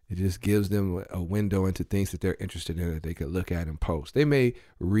say. It just gives them a window into things that they're interested in that they could look at and post. They may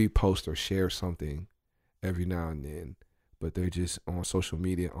repost or share something every now and then, but they're just on social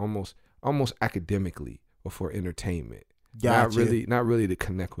media almost academically or for entertainment. Gotcha. Not really to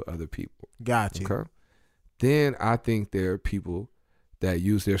connect with other people. Gotcha. Okay. Then I think there are people that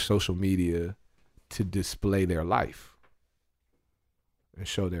use their social media to display their life and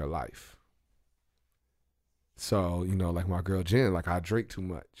show their life. So, you know, like my girl Jen, like I drink too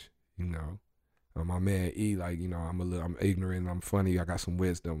much, you know. My man E, like, you know, I'm ignorant, I'm funny, I got some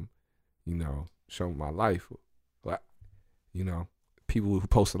wisdom, you know, show my life. But, you know, people who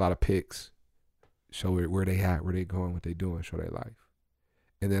post a lot of pics, show where they at, where they going, what they doing, show their life.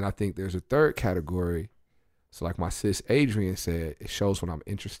 And then I think there's a third category. So like my sis Adrian said, it shows what I'm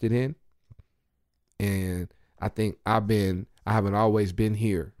interested in. And I think I haven't always been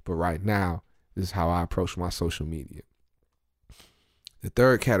here, but right now, this is how I approach my social media. The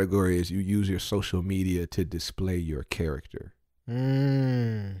third category is you use your social media to display your character.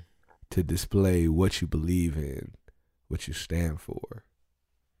 To display what you believe in, what you stand for.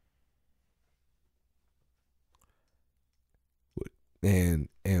 And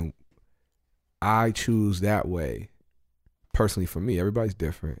I choose that way. Personally, for me, everybody's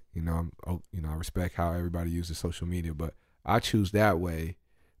different. You know, I respect how everybody uses social media, but I choose that way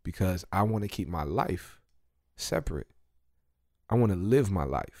because I want to keep my life separate. I want to live my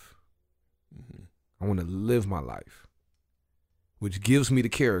life. I want to live my life, which gives me the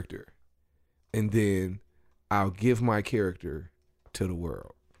character, and then I'll give my character to the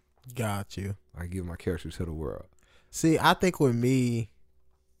world. Got you. I give my character to the world. See, I think with me,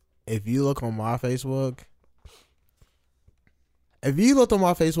 if you look on my Facebook, if you looked on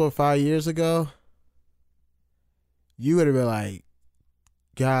my Facebook 5 years ago, you would have been like,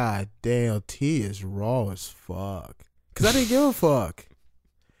 God damn, T is raw as fuck. Because I didn't give a fuck.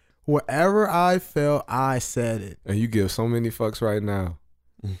 Wherever I felt, I said it. And you give so many fucks right now.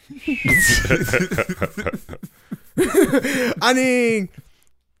 I mean,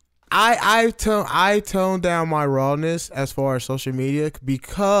 I toned down my rawness as far as social media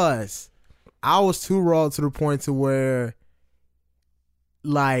because I was too raw to the point to where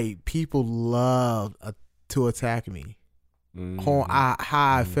like people loved to attack me on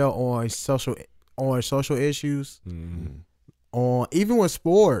how I felt on social issues, on even with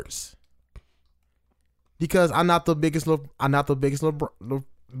sports, because I'm not the biggest LeBron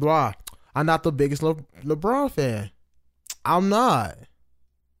fan. I'm not.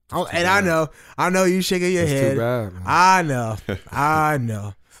 And I know you shaking your head. Too bad, man. I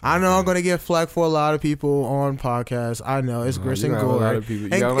know. I'm gonna get flack for a lot of people on podcasts. I know it's Gris and Gore.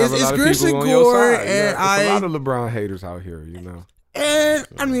 It's Gris and Gore, and a lot of LeBron haters out here, you know. And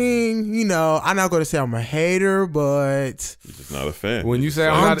I mean, you know, I'm not gonna say I'm a hater, but you're just not a fan. When you say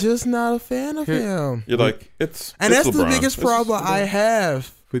I'm just not a fan of him, you're like that's LeBron. The biggest problem I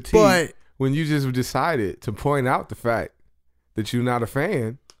have. But when you just decided to point out the fact that you're not a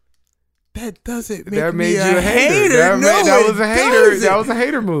fan, that doesn't make that me made you a hater. That was a hater. That was a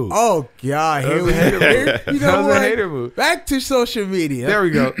hater move. Oh God, that was a hater move. Back to social media. There we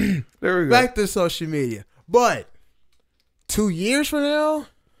go. Back to social media. But 2 years from now,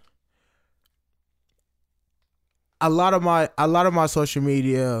 a lot of my social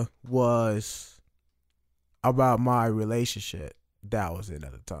media was about my relationship that I was in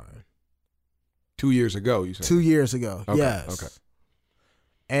at the time. 2 years ago, you said? 2 years ago, okay, yes. Okay.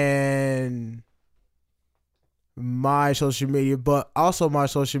 And my social media, but also my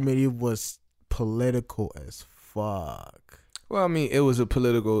social media was political as fuck. Well, I mean, it was a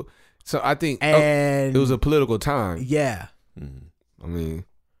political, so I think and it was a political time. Yeah. I mean,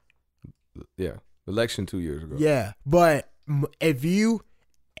 yeah, election 2 years ago. Yeah, but if you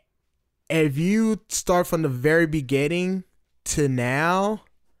start from the very beginning to now,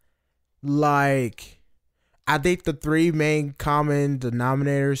 like, I think the three main common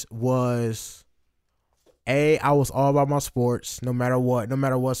denominators was I was all about my sports, no matter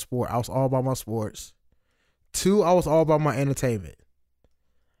what sport. I was all about my sports. 2, I was all about my entertainment.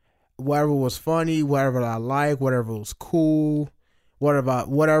 Whatever was funny, whatever I like, whatever was cool,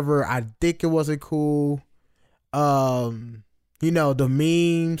 whatever I think it wasn't cool. The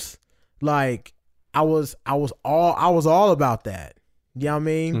memes, like I was all about that. You know what I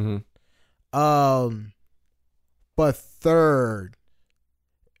mean? Mm-hmm. But third,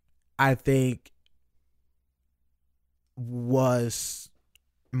 I think was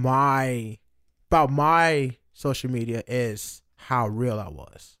my social media is how real I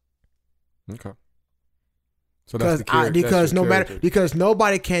was. Okay. So that's because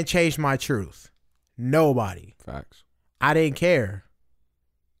nobody can change my truth. Nobody. Facts. I didn't care.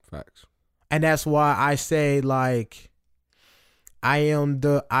 Facts. And that's why I say, like, I am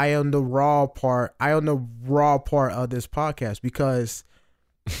the raw part. I am the raw part of this podcast because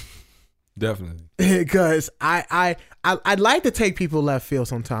definitely. Because I like to take people left field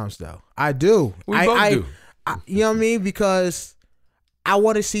sometimes, though. I do. We both do. You know what I mean? Because I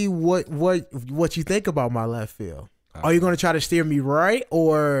want to see what you think about my left field. Are you going to try to steer me right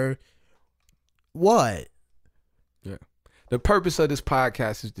or what? Yeah. The purpose of this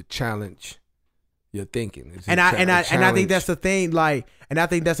podcast is to challenge your thinking. I think that's the thing. Like, and I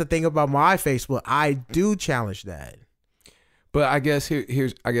think that's the thing about my Facebook. I do challenge that. But I guess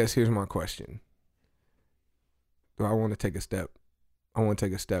here's my question. I want to take a step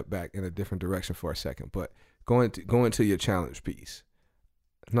back in a different direction for a second. But going to your challenge piece.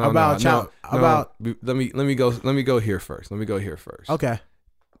 Let me go here first. Okay.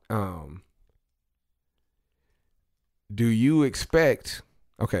 Do you expect?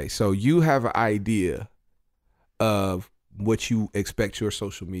 Okay, so you have an idea of what you expect your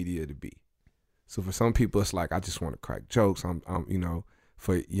social media to be. So for some people, it's like I just want to crack jokes.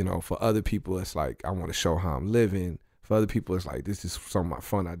 For other people, it's like I want to show how I'm living. For other people, it's like this is some of my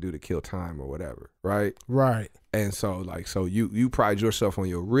fun I do to kill time or whatever, right? Right. And so you pride yourself on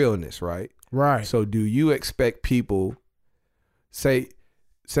your realness, right? Right. So do you expect people, say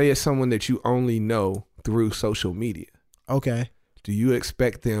it's someone that you only know through social media? Okay. Do you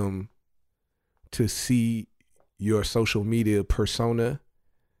expect them to see your social media persona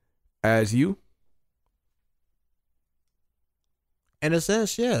as you? In a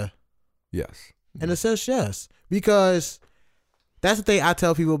sense, yeah. Yes. In a sense, yes. Because that's the thing I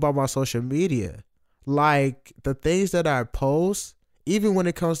tell people about my social media. Like, the things that I post, even when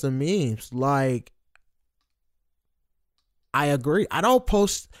it comes to memes, like, I agree. I don't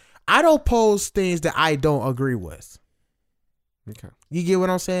post things that I don't agree with. Okay. You get what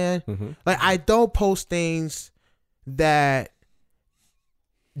I'm saying? Mm-hmm. Like, I don't post things that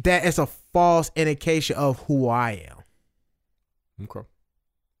is a false indication of who I am. Okay.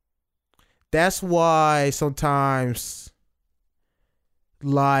 That's why sometimes,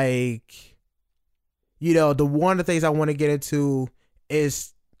 like, the one of the things I want to get into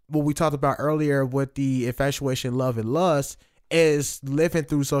is what we talked about earlier with the infatuation, love, and lust is living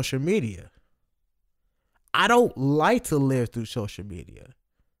through social media. I don't like to live through social media.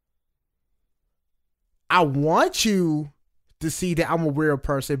 I want you to see that I'm a real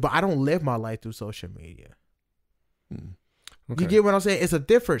person, but I don't live my life through social media. Okay. You get what I'm saying? It's a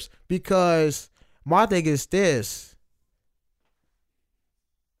difference because my thing is this.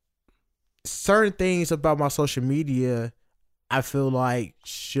 Certain things about my social media, I feel like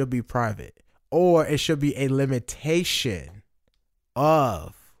should be private, or it should be a limitation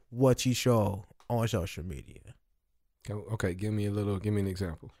of what you show on social media. Okay, give me an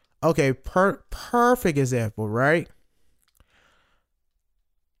example. Okay, perfect example, right?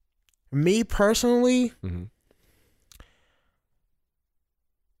 Me personally, mm-hmm.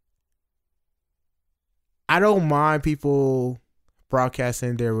 I don't mind people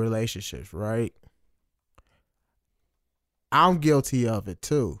broadcasting their relationships, right? I'm guilty of it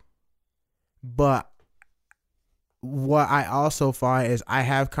too. But what I also find is I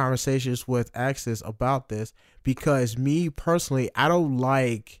have conversations with exes about this because me personally, I don't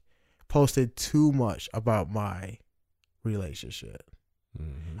like posting too much about my relationship.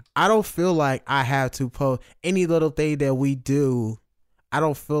 Mm-hmm. I don't feel like I have to post any little thing that we do. I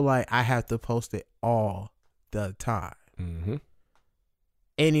don't feel like I have to post it all the time. Mm-hmm.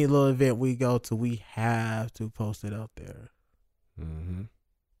 Any little event we go to, we have to post it out there. Mm-hmm.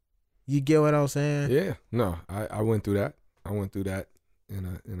 You get what I'm saying? Yeah. No, I went through that. I went through that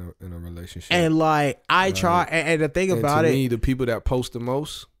in a relationship. And like I try, and the thing about to me, the people that post the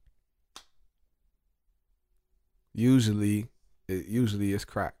most, usually it's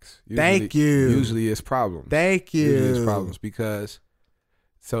cracks. Thank you. Usually it's problems. Thank you. Usually it's problems because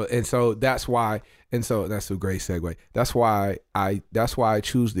So that's why, and so that's a great segue. That's why I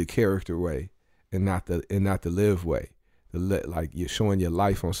choose the character way and not the live way. Like you're showing your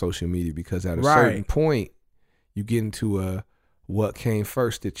life on social media, because at a certain point you get into a what came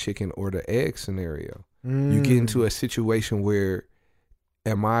first, the chicken or the egg scenario. You get into a situation where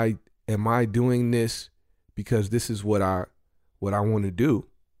am I doing this because this is what I want to do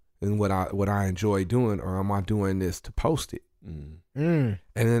and what I enjoy doing, or am I doing this to post it? And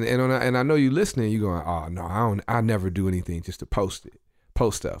I know you listening, you going, oh no, I never do anything just to post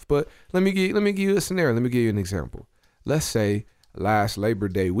stuff. But let me give you a scenario. Let me give you an example. Let's say last Labor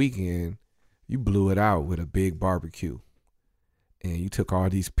Day weekend, you blew it out with a big barbecue, and you took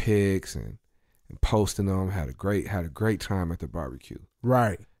all these pics and posting them, had a great time at the barbecue.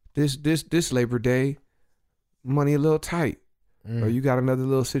 Right. This Labor Day, money a little tight. Or you got another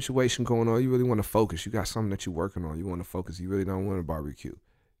little situation going on. You really want to focus. You got something that you're working on. You want to focus. You really don't want to barbecue.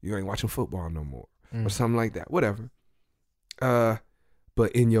 You ain't watching football no more. Or something like that. Whatever.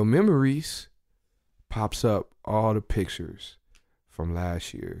 But in your memories pops up all the pictures from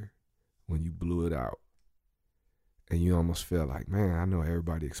last year when you blew it out. And you almost feel like, man, I know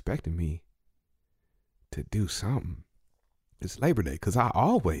everybody expecting me to do something. It's Labor Day, because I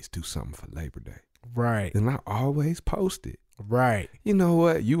always do something for Labor Day. Right. And I always post it. Right. You know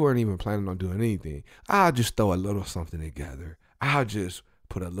what? You weren't even planning on doing anything. I'll just throw a little something together. I'll just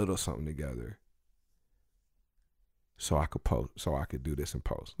put a little something together so I could do this and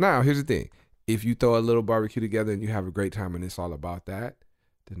post. Now, here's the thing. If you throw a little barbecue together and you have a great time and it's all about that,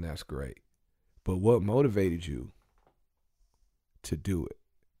 then that's great. But what motivated you to do it?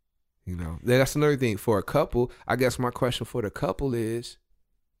 You know, that's another thing for a couple. I guess my question for the couple is,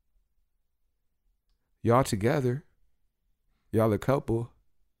 y'all together, y'all a couple,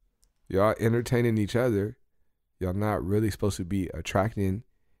 y'all entertaining each other, y'all not really supposed to be attracting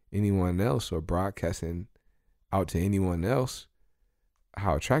anyone else or broadcasting out to anyone else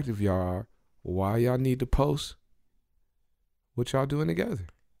how attractive y'all are. Why y'all need to post what y'all doing together?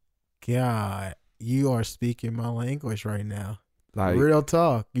 God, you are speaking my language right now. Like, real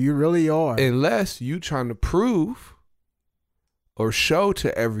talk. You really are. Unless you trying to prove or show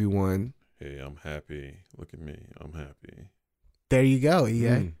to everyone, hey, I'm happy. Look at me. I'm happy. There you go,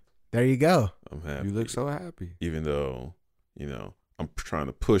 EA. There you go. I'm happy. You look so happy. Even though, I'm trying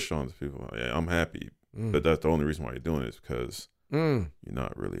to push on the people. Yeah, I'm happy. But that's the only reason why you're doing it is because you're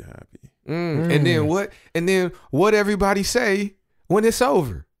not really happy. And then what? And then what everybody say when it's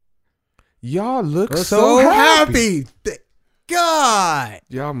over? Y'all look so happy. God.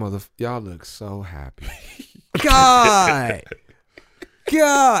 Y'all look so happy. God.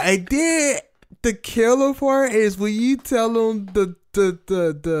 God. And then the killer part is when you tell them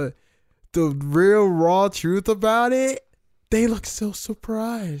the real raw truth about it, they look so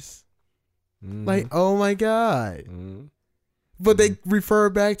surprised. Like, oh my God. But they refer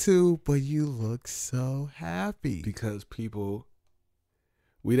back to, but you look so happy. Because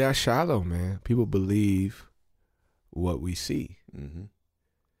we that shallow, man. People believe what we see.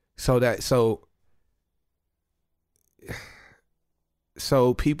 So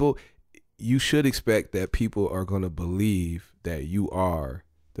people, you should expect that people are going to believe that you are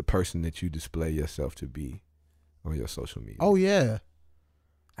the person that you display yourself to be on your social media. Oh yeah.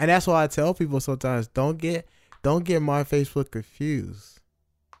 And that's why I tell people sometimes, don't get my Facebook confused.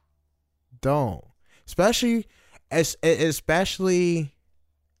 Don't. Especially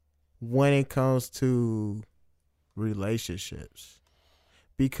when it comes to relationships.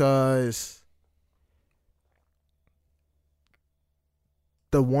 Because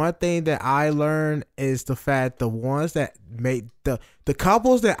the one thing that I learned is the fact the ones that make the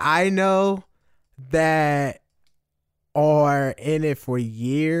couples that I know that are in it for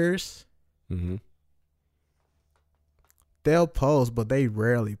years, they'll post, but they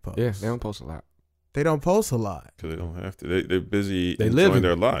rarely post. Yeah, they don't post a lot. They don't post a lot because they don't have to. They're busy enjoying living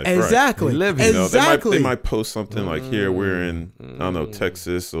their lives. Exactly. Right. Exactly. They might post something like, here we're in, I don't know,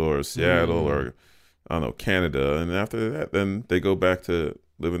 Texas or Seattle or I don't know, Canada, and after that, then they go back to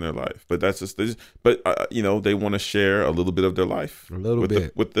living their life. But that's just. They want to share a little bit of their life, a little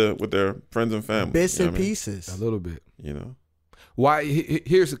bit with their friends and family, bits and pieces, a little bit. Why?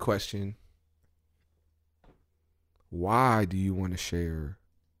 Here's a question. Why do you want to share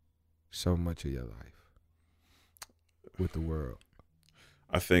so much of your life with the world?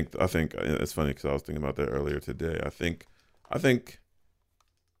 I think it's funny because I was thinking about that earlier today. I think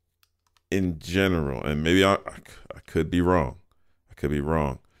in general, and maybe I could be wrong.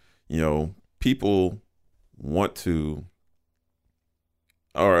 People want to,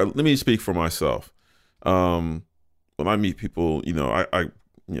 or let me speak for myself. When I meet people, I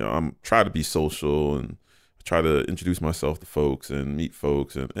I'm try to be social and try to introduce myself to folks and meet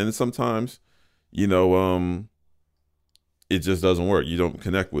folks, and sometimes, it just doesn't work. You don't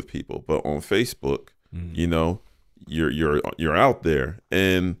connect with people. But on Facebook, you're out there,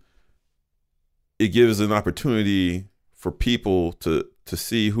 and it gives an opportunity for people to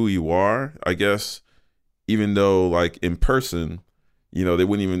see who you are, I guess, even though like in person, they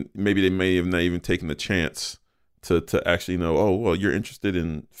wouldn't even, maybe they may have not even taken the chance to actually know, oh, well, you're interested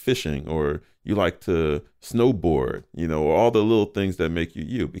in fishing, or you like to snowboard, or all the little things that make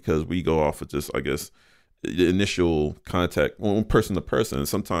you, because we go off of just, I guess, the initial contact, person to person. And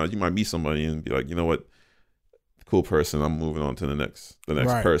sometimes you might meet somebody and be like, you know what, cool person, I'm moving on to the next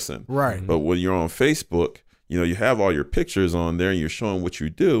right. person. Right. But when you're on Facebook, you have all your pictures on there and you're showing what you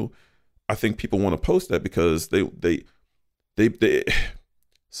do. I think people want to post that because they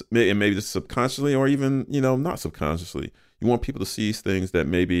and maybe just subconsciously, or even, not subconsciously, you want people to see things that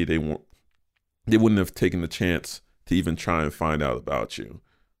maybe they wouldn't have taken the chance to even try and find out about you.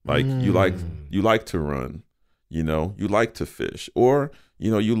 Like you like to run, you like to fish, or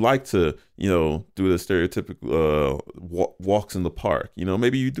you like to do the stereotypical walks in the park.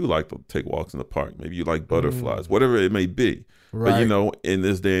 Maybe you do like to take walks in the park. Maybe you like butterflies, whatever it may be. Right. But in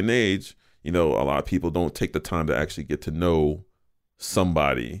this day and age, a lot of people don't take the time to actually get to know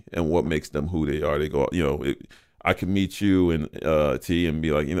somebody and what makes them who they are. They go, I could meet you and T and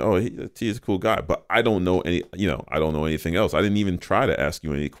be like, T is a cool guy, but I don't know I don't know anything else. I didn't even try to ask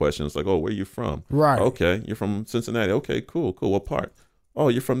you any questions like, oh, where are you from? Right. Okay, you're from Cincinnati. Okay, cool. What part? Oh,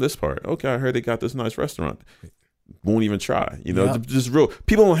 you're from this part. Okay, I heard they got this nice restaurant. Won't even try. Yep. Just real.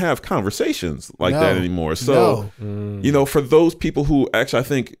 People don't have conversations like that anymore. So, for those people who actually, I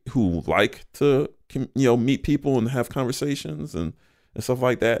think, who like to, meet people and have conversations and stuff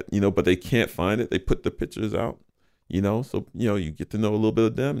like that, but they can't find it. They put the pictures out. So you get to know a little bit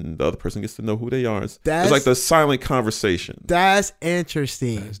of them, and the other person gets to know who they are. It's like the silent conversation. That's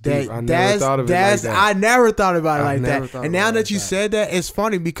interesting. I never thought of it like that. I never thought about it like that. And now that you said that, it's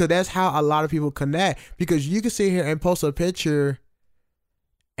funny because that's how a lot of people connect. Because you can sit here and post a picture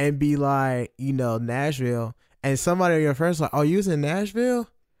and be like, Nashville, and somebody in your friends like, oh, you was in Nashville?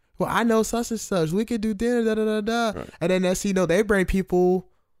 Well, I know such and such. We could do dinner, da da da da. Right. And then that's they bring people.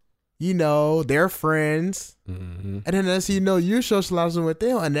 Their friends, and then that's you're socializing with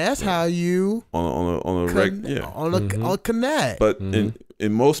them, and that's how you on a connect. But in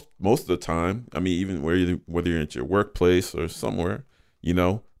most of the time, I mean, even whether you're at your workplace or somewhere,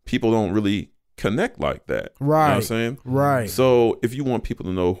 people don't really connect like that. Right. You know what I'm saying? Right. So if you want people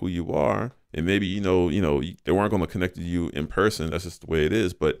to know who you are, and maybe they weren't going to connect to you in person. That's just the way it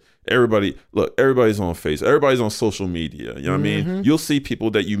is. But everybody's on Facebook. Everybody's on social media. You know what I mean? You'll see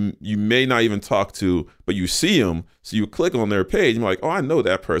people that you may not even talk to, but you see them. So you click on their page. And you're like, oh, I know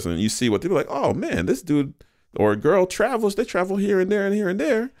that person. And you see what they're like. Oh man, this dude or girl travels. They travel here and there and here and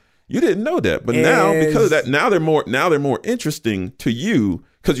there. You didn't know that, but now because of that, now they're more interesting to you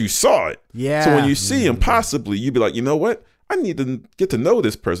because you saw it. Yeah. So when you see them, possibly you'd be like, you know what? I need to get to know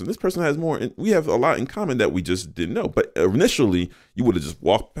this person. This person has more. We have a lot in common that we just didn't know. But initially, you would have just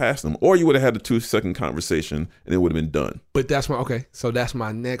walked past them, or you would have had a 2-second conversation, and it would have been done. But that's so that's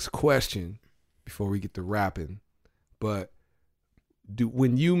my next question before we get to rapping. But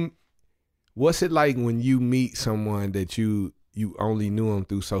what's it like when you meet someone that you only knew them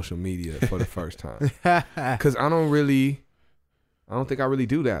through social media for the first time? Because I don't think I really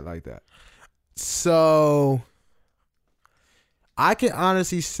do that like that. So I can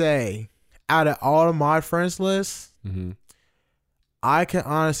honestly say, out of all of my friends list, I can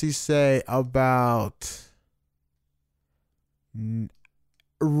honestly say about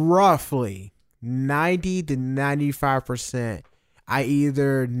roughly 90 to 95%, I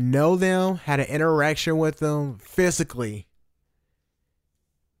either know them, had an interaction with them physically,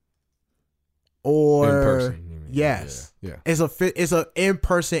 or in person. Yes, yeah. It's a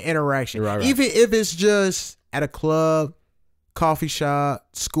in-person interaction, right. Even if it's just at a club, coffee shop,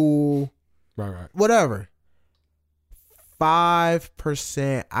 school, right, whatever.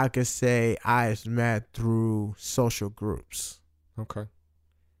 5% I could say I met through social groups. Okay.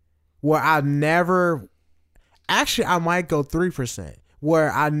 Where I never, actually I might go 3%,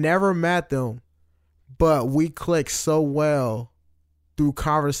 where I never met them, but we clicked so well through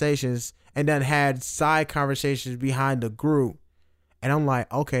conversations and then had side conversations behind the group. And I'm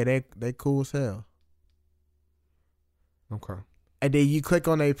like, okay, they cool as hell. Okay. And then you click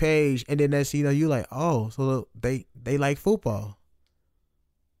on their page, and then that's, you like, oh, so they like football.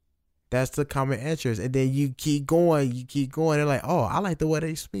 That's the common interest. And then you keep going. They're like, oh, I like the way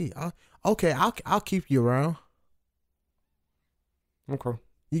they speak. Okay, I'll keep you around. Okay.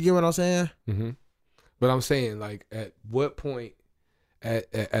 You get what I'm saying? Mm-hmm. But I'm saying, like, at what point, at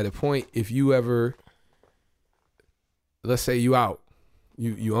a point, if you ever, let's say you out,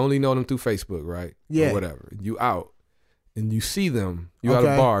 you only know them through Facebook, right? Yeah. Or whatever. You out and you see them. You at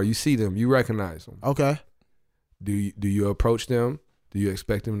a bar. You see them. You recognize them. Okay. Do you approach them? Do you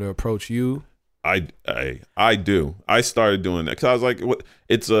expect them to approach you? I do. I started doing that because I was like, what?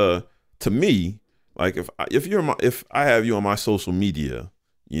 It's to me, like if I have you on my social media,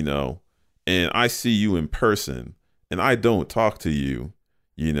 you know, and I see you in person and I don't talk to you,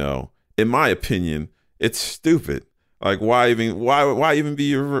 you know, in my opinion, it's stupid. Like why even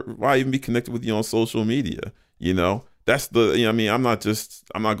be connected with you on social media? You know, that's I mean, I'm not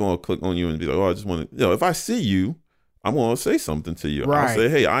going to click on you and be like, oh, I just want to, you know, if I see you, I'm going to say something to you. Right. I'll say,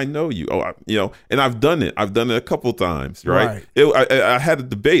 hey, I know you. Oh, you know, and I've done it. I've done it a couple times, right? I had a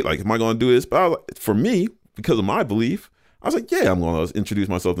debate, like, am I going to do this? But for me, because of my belief, I was like, yeah, I'm going to introduce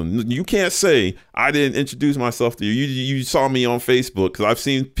myself. And you can't say I didn't introduce myself to you. You saw me on Facebook, because I've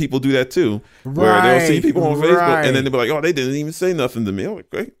seen people do that too, where they'll see people on Facebook and then they'll be like, oh, they didn't even say nothing to me. I'm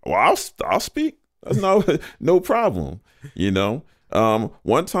like, okay, well, I'll speak. That's no problem. You know,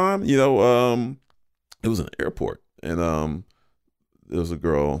 one time, you know, it was an airport. And there was a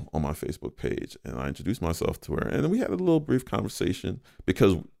girl on my Facebook page, and I introduced myself to her, and we had a little brief conversation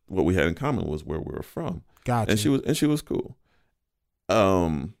because what we had in common was where we were from. Gotcha. And she was cool.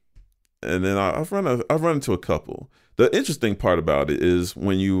 And then I've run into a couple. The interesting part about it is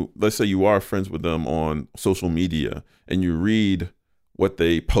when let's say you are friends with them on social media, and you read what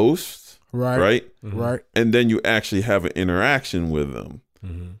they post, right, mm-hmm. right, and then you actually have an interaction with them.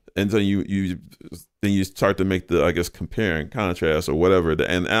 Mm-hmm. And then you start to make the, I guess, compare and contrast or whatever, the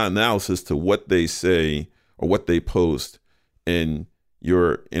analysis to what they say or what they post in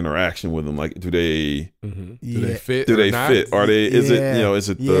your interaction with them. Like, do they fit? Do they fit? Are they? Is it, you know? Is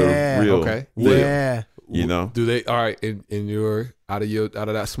it the real? Okay. Yeah. You know? Do they? All right. In your out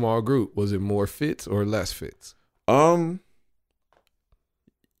of that small group, was it more fits or less fits?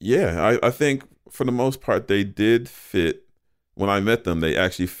 Yeah, I think for the most part they did fit. When I met them, they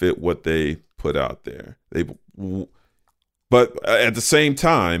actually fit what they put out there. But at the same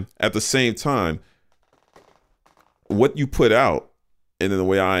time, what you put out, and in the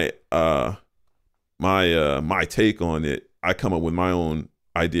way my take on it, I come up with my own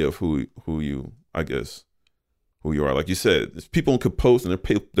idea of who you are. Like you said, people could post and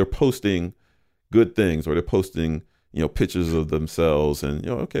they're posting good things, or they're posting, you know, pictures of themselves, and,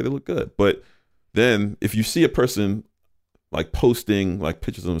 you know, okay, they look good. But then if you see a person like posting like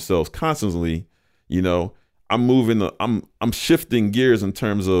pictures of themselves constantly, you know, I'm shifting gears in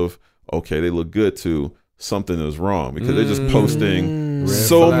terms of, okay, they look good, to something is wrong, because they're just posting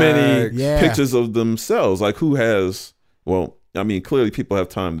so many pictures of themselves. Like, who has, well, I mean, clearly people have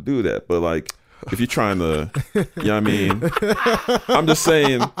time to do that, but like, if you're trying to, you know what I mean? I'm just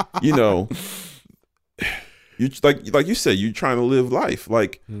saying, you know, you like you said, you're trying to live life.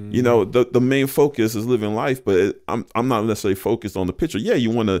 Like, you know, the main focus is living life, but I'm not necessarily focused on the picture. Yeah, you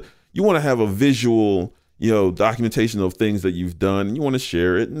want to have a visual, you know, documentation of things that you've done, and you want to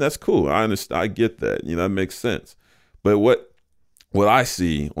share it, and that's cool. I understand. I get that. You know, that makes sense. But what I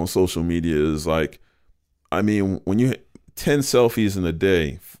see on social media is, like, I mean, when you 10 selfies in a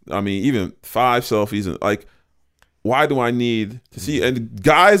day, I mean, even 5 selfies, and like, why do I need to see, and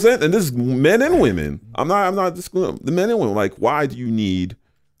guys, and this is men and women, I'm not excluding the men and women, like, why do you need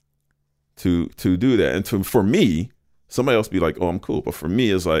to do that? And for me, somebody else be like, oh, I'm cool, but for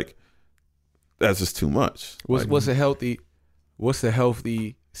me, it's like, that's just too much. What's a healthy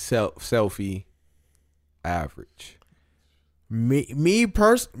selfie average? My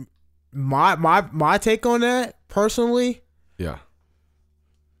take on that personally. Yeah.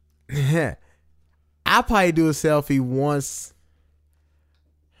 I'll probably do a selfie once.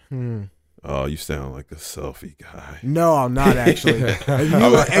 Oh, you sound like a selfie guy. No, I'm not actually.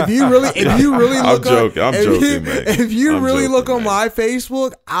 If you really look, I'm joking, man. If you really look on my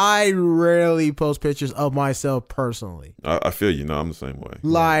Facebook, I rarely post pictures of myself personally. I feel you. No, I'm the same way.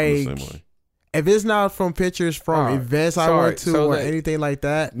 Like, I'm the same way. If it's not from pictures from events I went to, or anything like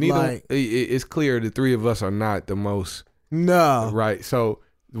that, like, it's clear the three of us are not the most. No. Right. So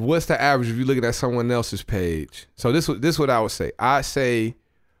what's the average if you're looking at someone else's page? So this is what I would say. I say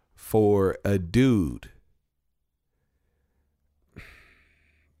for a dude,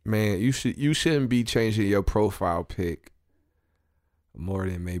 man, you shouldn't be changing your profile pic more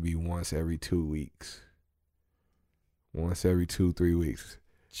than maybe once every 2 weeks. Once every 2-3 weeks.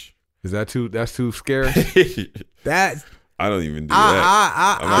 Is that too? That's too scary. That I don't even do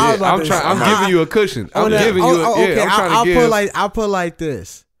that. I'm giving you a cushion. I'm giving you. Okay, I'll put like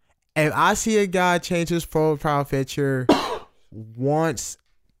this. If I see a guy change his profile picture once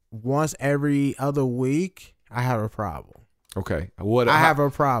every other week, I have a problem. Okay, I have a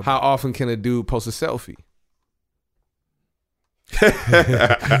problem. How often can a dude post a selfie?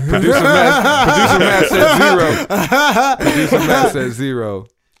 Producer Matt said zero.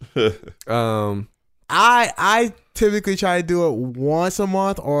 I typically try to do it once a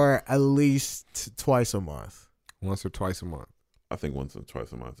month or at least twice a month. Once or twice a month. I think once or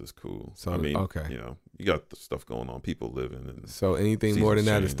twice a month is cool. So I mean, okay, you got the stuff going on, people living, and so anything more than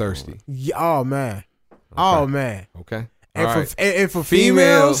that is thirsty. Yeah, oh man, Okay. And for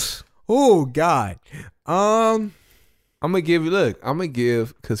females, oh God, I'm gonna give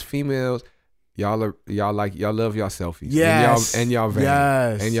because females, y'all love y'all selfies. Yes. And y'all vain.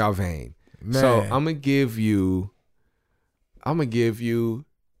 Yes. And y'all vain. Man. So I'm gonna give you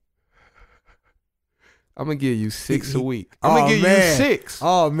 6 a week. I'm gonna give you 6.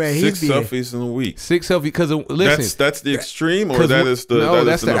 Oh man, 6 selfies in a week. 6 selfies because listen, that's the extreme, or that's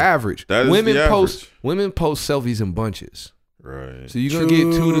the average. That is women the average. Women post selfies in bunches. Right. So you're gonna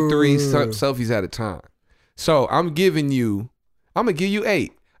get 2 to 3 selfies at a time. So I'm gonna give you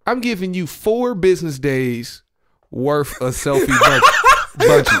 8. I'm giving you 4 business days worth of selfie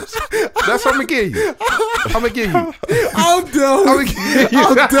bunches. That's what I'm gonna give you. I'm done with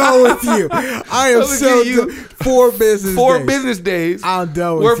you. I am so done. 4 business days. I'm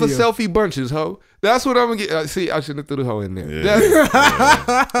done with worth you. of selfie bunches, ho. That's what I'm gonna get. See, I shouldn't have threw the hoe in there. Yeah.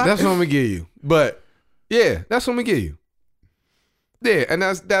 That's what I'm gonna give you. But yeah, that's what I'm gonna give you. Yeah, and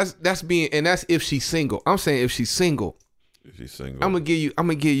that's if she's single. I'm saying if she's single. If she's single. I'm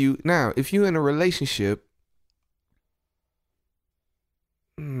gonna give you now, if you're in a relationship,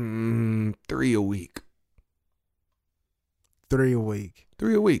 3 a week. 3 a week.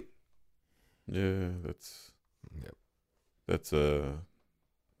 3 a week. Yeah, that's 3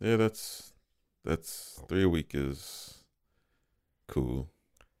 a week is cool.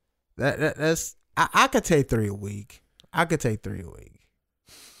 That's I could take 3 a week.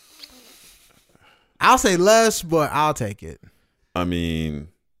 I'll say less, but I'll take it. I mean,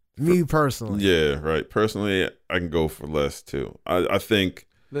 me personally. Yeah, right. Personally, I can go for less too. I think.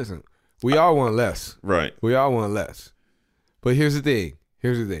 Listen, we all want less. Right. We all want less. But here's the thing.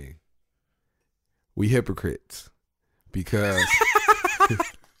 We hypocrites because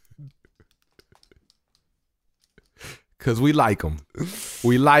we like them.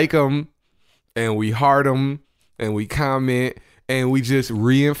 We like them and we heart them and we comment and we just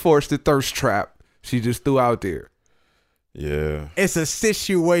reinforce the thirst trap she just threw out there. Yeah. It's a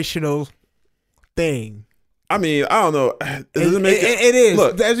situational thing. I mean, I don't know. It is.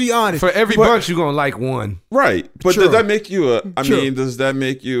 Look, let's be honest. For every bunch, you're going to like one. Right. But does that make you does that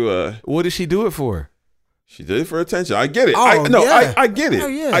make you what did she do it for? She did it for attention. I get it. Oh, I get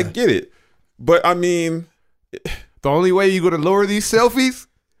it. Yeah. I get it. But I mean, the only way you're going to lower these selfies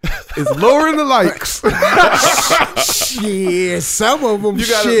is lowering the likes. Shit, some of them you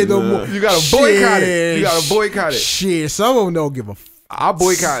gotta boycott it. You gotta boycott it. Shit, some of them don't give a fuck. I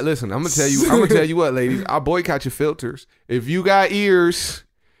boycott. Listen, I'm gonna tell you what, ladies. I boycott your filters. If you got ears,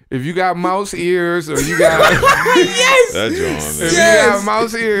 if you got mouse ears, or you got yes, that John, if you got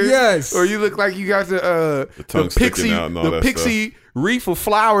mouse ears, yes, or you look like you got the pixie, out and all that pixie wreath of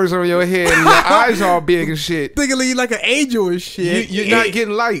flowers on your head, and your eyes all big and shit. Thinking you like an angel and shit. You're not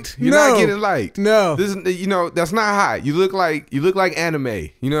getting light. You're not getting light. No, this is, that's not hot. You look like anime.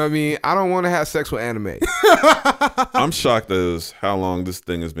 You know what I mean? I don't want to have sex with anime. I'm shocked as how long this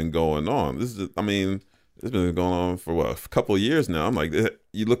thing has been going on. It's been going on for a couple of years now. I'm like,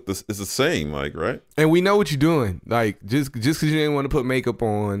 you look it's the same, like, right? And we know what you're doing. Like, just because you didn't want to put makeup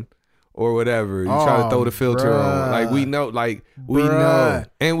on or whatever, you try to throw the filter on. Like, we know,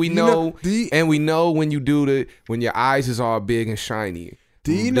 and we know when you do when your eyes is all big and shiny.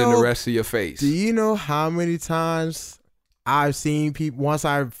 Than the rest of your face. Do you know how many times I've seen people once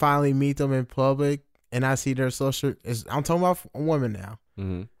I finally meet them in public and I see their social? I'm talking about women now.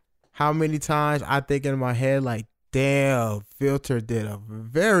 Mm-hmm. How many times I think in my head like, damn, filter did a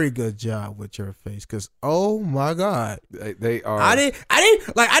very good job with your face. Cause oh my God, they are. I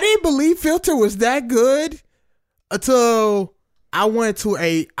didn't believe filter was that good until I went to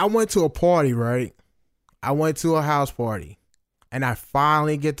a party, right? I went to a house party, and I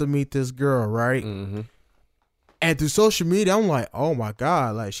finally get to meet this girl, right? Mm-hmm. And through social media, I'm like, oh my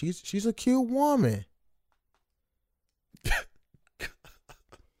God, like she's a cute woman.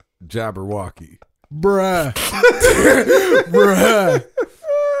 Jabberwocky. Bruh.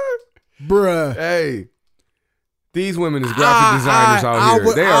 Bruh. Hey, These women is graphic designers out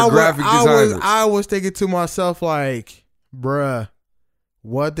here. They are graphic designers. I was thinking to myself, like, bruh,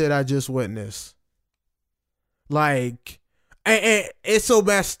 what did I just witness? Like, and it's so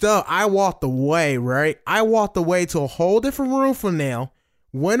messed up. I walked away, right? I walked away to a whole different room from now,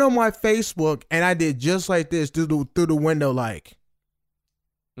 went on my Facebook, and I did just like this through the window, like.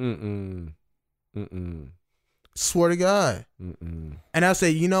 Swear to God. And I say,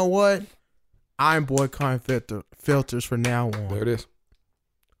 you know what? I'm boycotting filters from now on. There it is.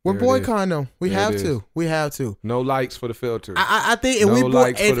 We're boycotting them. We have to. We have to. No likes for the filters. I think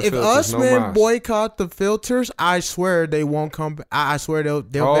if us men boycott the filters, I swear they won't come. I swear they'll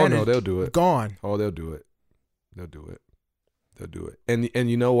vanish. No, they'll do it. Gone. Oh, they'll do it. They'll do it. They'll do it.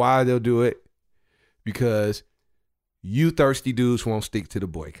 And you know why they'll do it? Because you thirsty dudes won't stick to the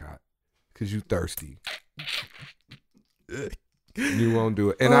boycott. Because you thirsty. You won't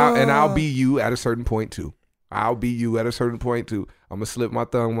do it. And I'll be you at a certain point too. I'm gonna slip my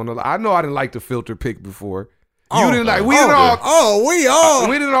thumb on the. I know I didn't like the filter pick before. You didn't like. We didn't all. We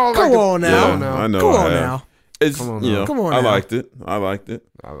didn't all. Come on now. Yeah, I know. Come on now. It's come on now. I liked it.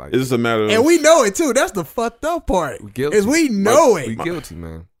 It's just a matter of, and we know it too. That's the fucked up part. Is we know it. We guilty,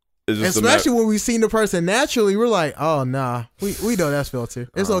 man. Especially when we seen the person naturally, we're like, oh nah, we know that's filter.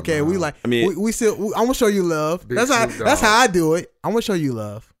 It's okay. No. We like. I mean, we still. I'm gonna show you love. That's how I do it. I'm gonna show you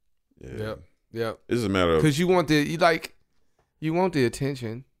love. Yeah. Yep. It's a matter of because you want the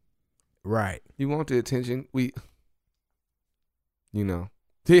attention, right? You want the attention.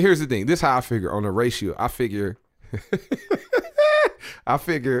 Here's the thing. This is how I figure on a ratio. I figure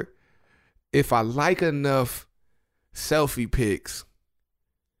if I like enough selfie pics,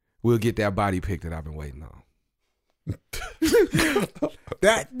 we'll get that body pic that I've been waiting on.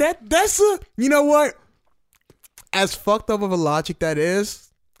 That's a, you know what? As fucked up of a logic that is,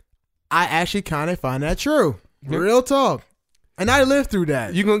 I actually kind of find that true. Real talk. And I lived through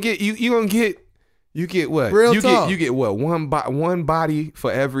that. You get what? Real talk. You get what? One body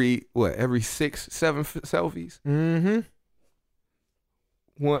for every 6, 7 selfies? Mm-hmm.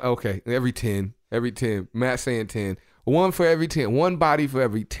 Every 10. Matt saying 10. One for every 10. One body for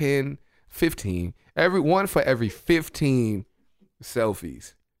every 10, 15. One for every 15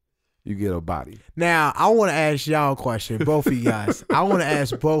 selfies. You get a body. Now, I want to ask y'all a question, both of you guys.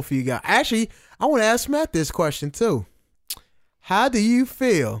 Actually, I want to ask Matt this question too. How do you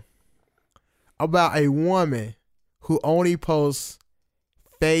feel about a woman who only posts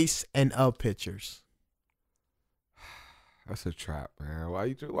face and up pictures? That's a trap, man. Why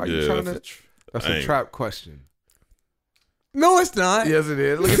you trying to? That's a trap question. No, it's not. Yes, it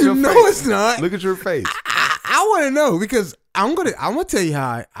is. Look at your face. No, it's not. Look at your face. I want to know because I'm gonna tell you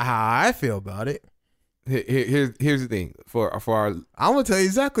how I feel about it. Here's the thing for our. I'm gonna tell you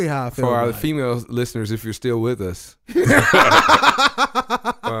exactly how I feel for about our female listeners. If you're still with us,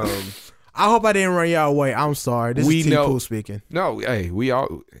 I hope I didn't run y'all away. I'm sorry. This is T-Pool speaking. No, hey, we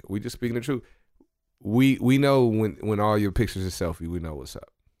just speaking the truth. We know when all your pictures are selfie, we know what's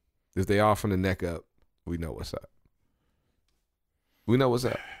up. If they all from the neck up, we know what's up. We know what's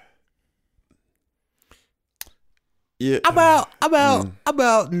up. Yeah. About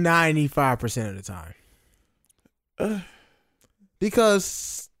 95% of the time.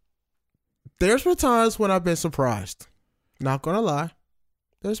 Because there's been times when I've been surprised. Not gonna lie.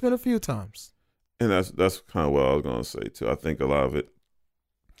 There's been a few times. And that's kind of what I was gonna say too. I think a lot of it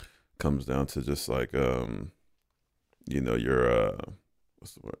comes down to just like your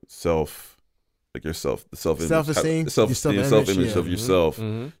what's the word? Self-esteem, self-image of yourself.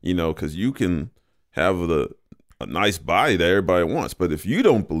 Mm-hmm. Because you can have a nice body that everybody wants, but if you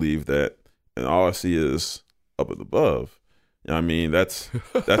don't believe that, and all I see is up and above, I mean that's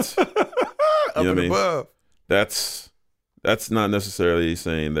up and above. That's not necessarily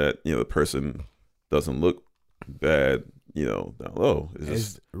saying that the person doesn't look bad, down low.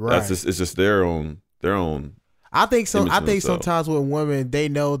 It's just their own. I think so. I think sometimes with women, they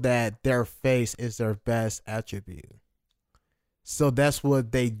know that their face is their best attribute, so that's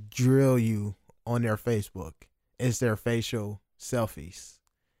what they drill you on their Facebook. Is their facial selfies,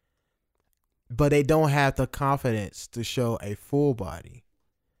 but they don't have the confidence to show a full body.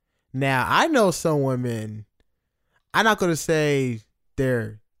 Now, I know some women. I'm not gonna say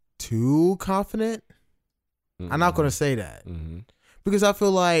they're too confident. Mm-hmm. I'm not gonna say that because I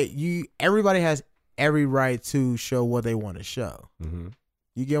feel like everybody has every right to show what they want to show. Mm-hmm.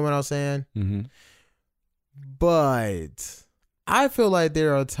 You get what I'm saying? Mm-hmm. But I feel like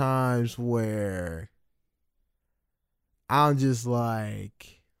there are times where I'm just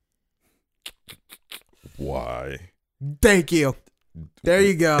like, why? Thank you. There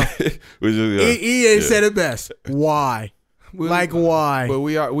you go. EA said it best. Why? Why? But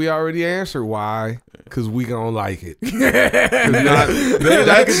we already answered why. Because we gonna like it.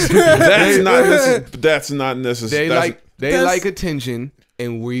 That's not necessary. They like attention,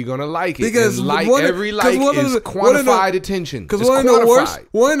 and we're gonna like it. Because every like is quantified attention. Because one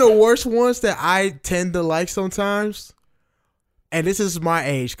of the worst ones that I tend to like sometimes, and this is my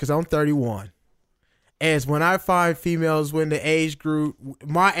age, because I'm 31, is when I find females when the age group,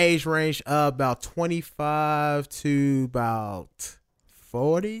 my age range, about 25 to about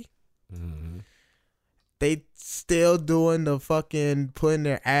 40. Mm-hmm. They still doing the fucking putting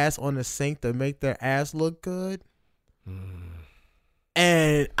their ass on the sink to make their ass look good.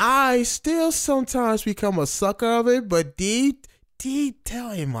 And I still sometimes become a sucker of it, but deep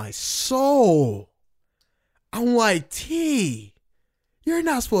down in my soul, I'm like, T, you're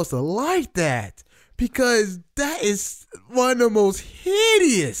not supposed to like that, because that is one of the most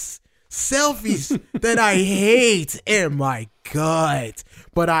hideous selfies that I hate in my gut.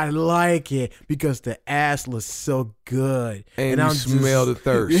 But I like it because the ass looks so good. And you smell the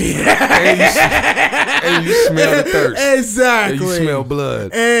thirst. and you smell the thirst. Exactly. And you smell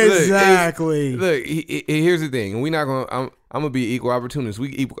blood. Exactly. Look, here's the thing. And we're not going to, I'm going to be equal opportunists.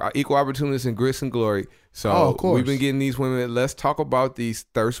 We equal opportunists in Grits and Glory. So we've been getting these women. Let's talk about these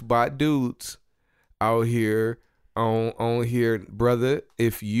thirst bot dudes out here on here. Brother,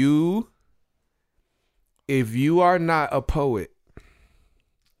 if you are not a poet,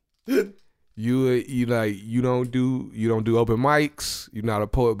 you don't do open mics. You're not a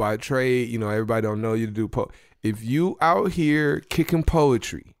poet by trade. Everybody don't know you to do if you out here kicking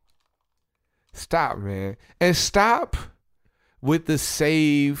poetry, stop, man, and stop with the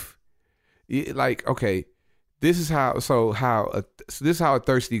save. Like, okay, this is how a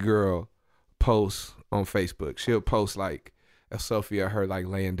thirsty girl posts on Facebook. She'll post like a selfie of her like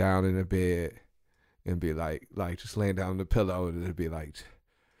laying down in the bed and be like just laying down on the pillow, and it'll be like,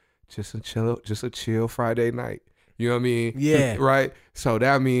 just a chill Friday night. You know what I mean? Yeah. Right? So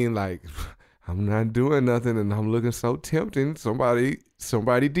that mean like, I'm not doing nothing and I'm looking so tempting. Somebody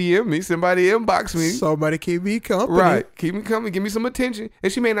DM me, somebody inbox me. Somebody keep me company. Right. Keep me company, give me some attention.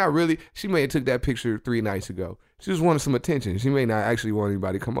 And she may have took that picture 3 nights ago. She just wanted some attention. She may not actually want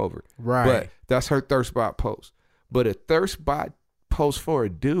anybody to come over. Right. But that's her thirst bot post. But a thirst bot post for a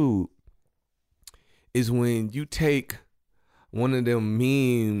dude is when you take one of them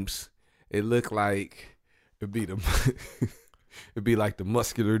memes. It look like it'd be like the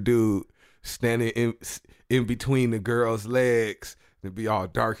muscular dude standing in between the girl's legs. It'd be all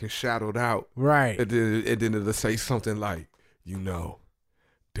dark and shadowed out. Right. And then it'll say something like, you don't,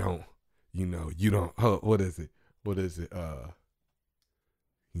 what is it?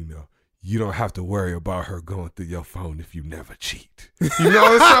 You don't have to worry about her going through your phone if you never cheat. Something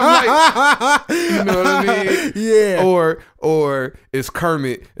like, you know what I mean? Yeah. Or it's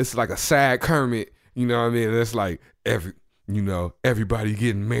Kermit. It's like a sad Kermit. You know what I mean? And it's like everybody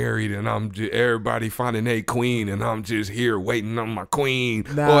getting married and everybody finding a queen and I'm just here waiting on my queen.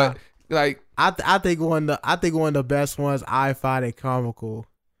 Nah, or like I think one of the best ones I find it comical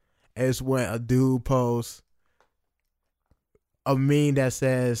is when a dude posts a meme that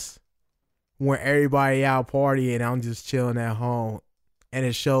says, when everybody out partying, I'm just chilling at home, and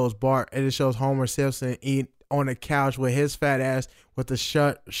it shows Homer Simpson eating on the couch with his fat ass with the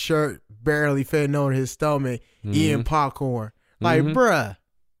shirt barely fitting on his stomach, eating popcorn. Like, bruh,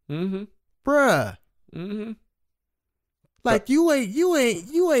 bruh, like you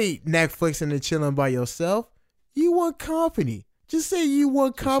ain't Netflixing and chilling by yourself. You want company. Just say you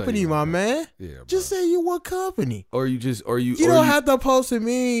want company, my man. Yeah, just say you want company. You don't have to post to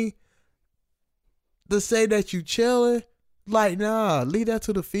me to say that you chilling. Like, nah, leave that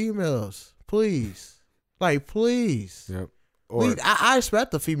to the females, please. Like, please. Yep. I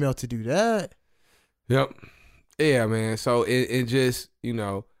expect the female to do that. Yep. Yeah, man. So it just,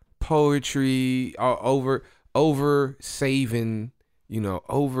 poetry over saving,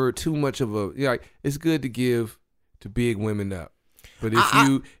 over too much of it's good to give to big women up. But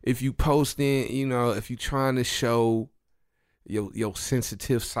if you posting, if you trying to show your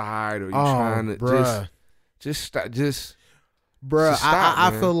sensitive side, or you trying to just stop, bruh, stop, I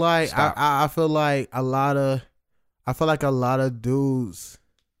feel like I feel like a lot of dudes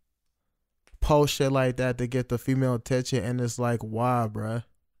post shit like that to get the female attention, and it's like, why, bruh?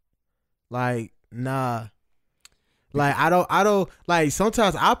 Like, nah. Like, I don't like,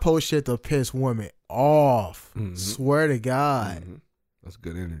 sometimes I post shit to piss women off. Swear to God. That's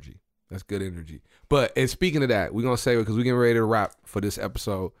good energy. But, and speaking of that, we're going to say, because we're getting ready to wrap for this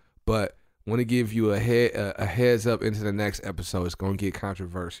episode, but want to give you a heads up into the next episode. It's gonna get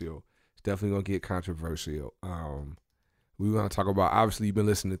controversial. It's definitely gonna get controversial. We're gonna talk about, obviously you've been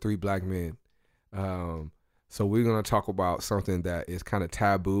listening to Three Black Men. So we're gonna talk about something that is kind of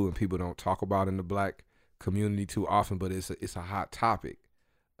taboo and people don't talk about in the black community too often, but it's a hot topic.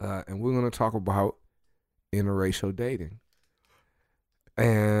 And we're gonna talk about interracial dating.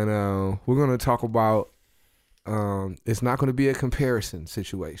 And we're gonna talk about it's not gonna be a comparison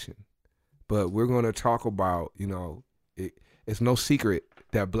situation. But we're going to talk about, it's no secret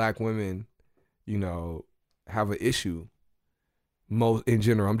that black women, have an issue. In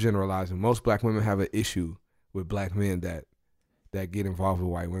general, I'm generalizing. Most black women have an issue with black men that get involved with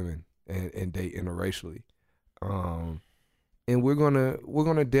white women and date interracially. And we're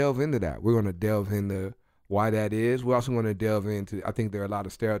gonna delve into that. We're gonna delve into why that is. We're also gonna delve into, I think there are a lot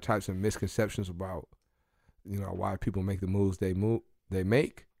of stereotypes and misconceptions about, why people make the moves they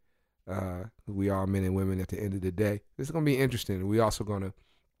make. We are men and women at the end of the day. This is gonna be interesting. We also gonna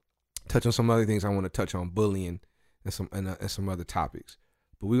touch on some other things. I want to touch on bullying and some other topics.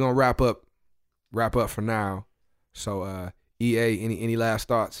 But we're gonna wrap up for now. So EA, any last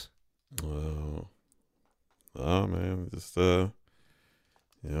thoughts? Oh man, just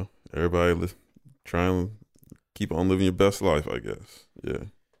everybody try and keep on living your best life, I guess. Yeah.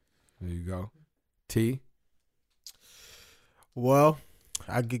 There you go. T. Well,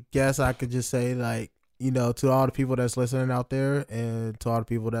 I guess I could just say, to all the people that's listening out there and to all the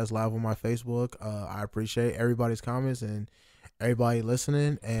people that's live on my Facebook, I appreciate everybody's comments and everybody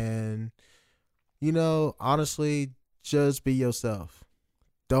listening. And, honestly, just be yourself.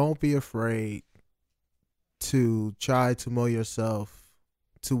 Don't be afraid to try to mold yourself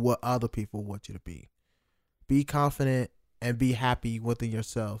to what other people want you to be. Be confident and be happy within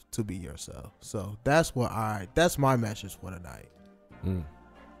yourself to be yourself. So that's my message for tonight.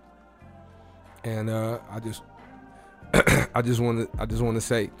 And I just want to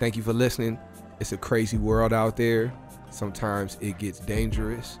say thank you for listening. It's a crazy world out there. Sometimes it gets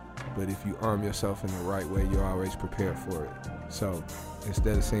dangerous, but if you arm yourself in the right way, you're always prepared for it. So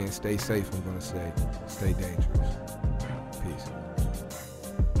instead of saying stay safe, I'm going to say stay dangerous. Peace.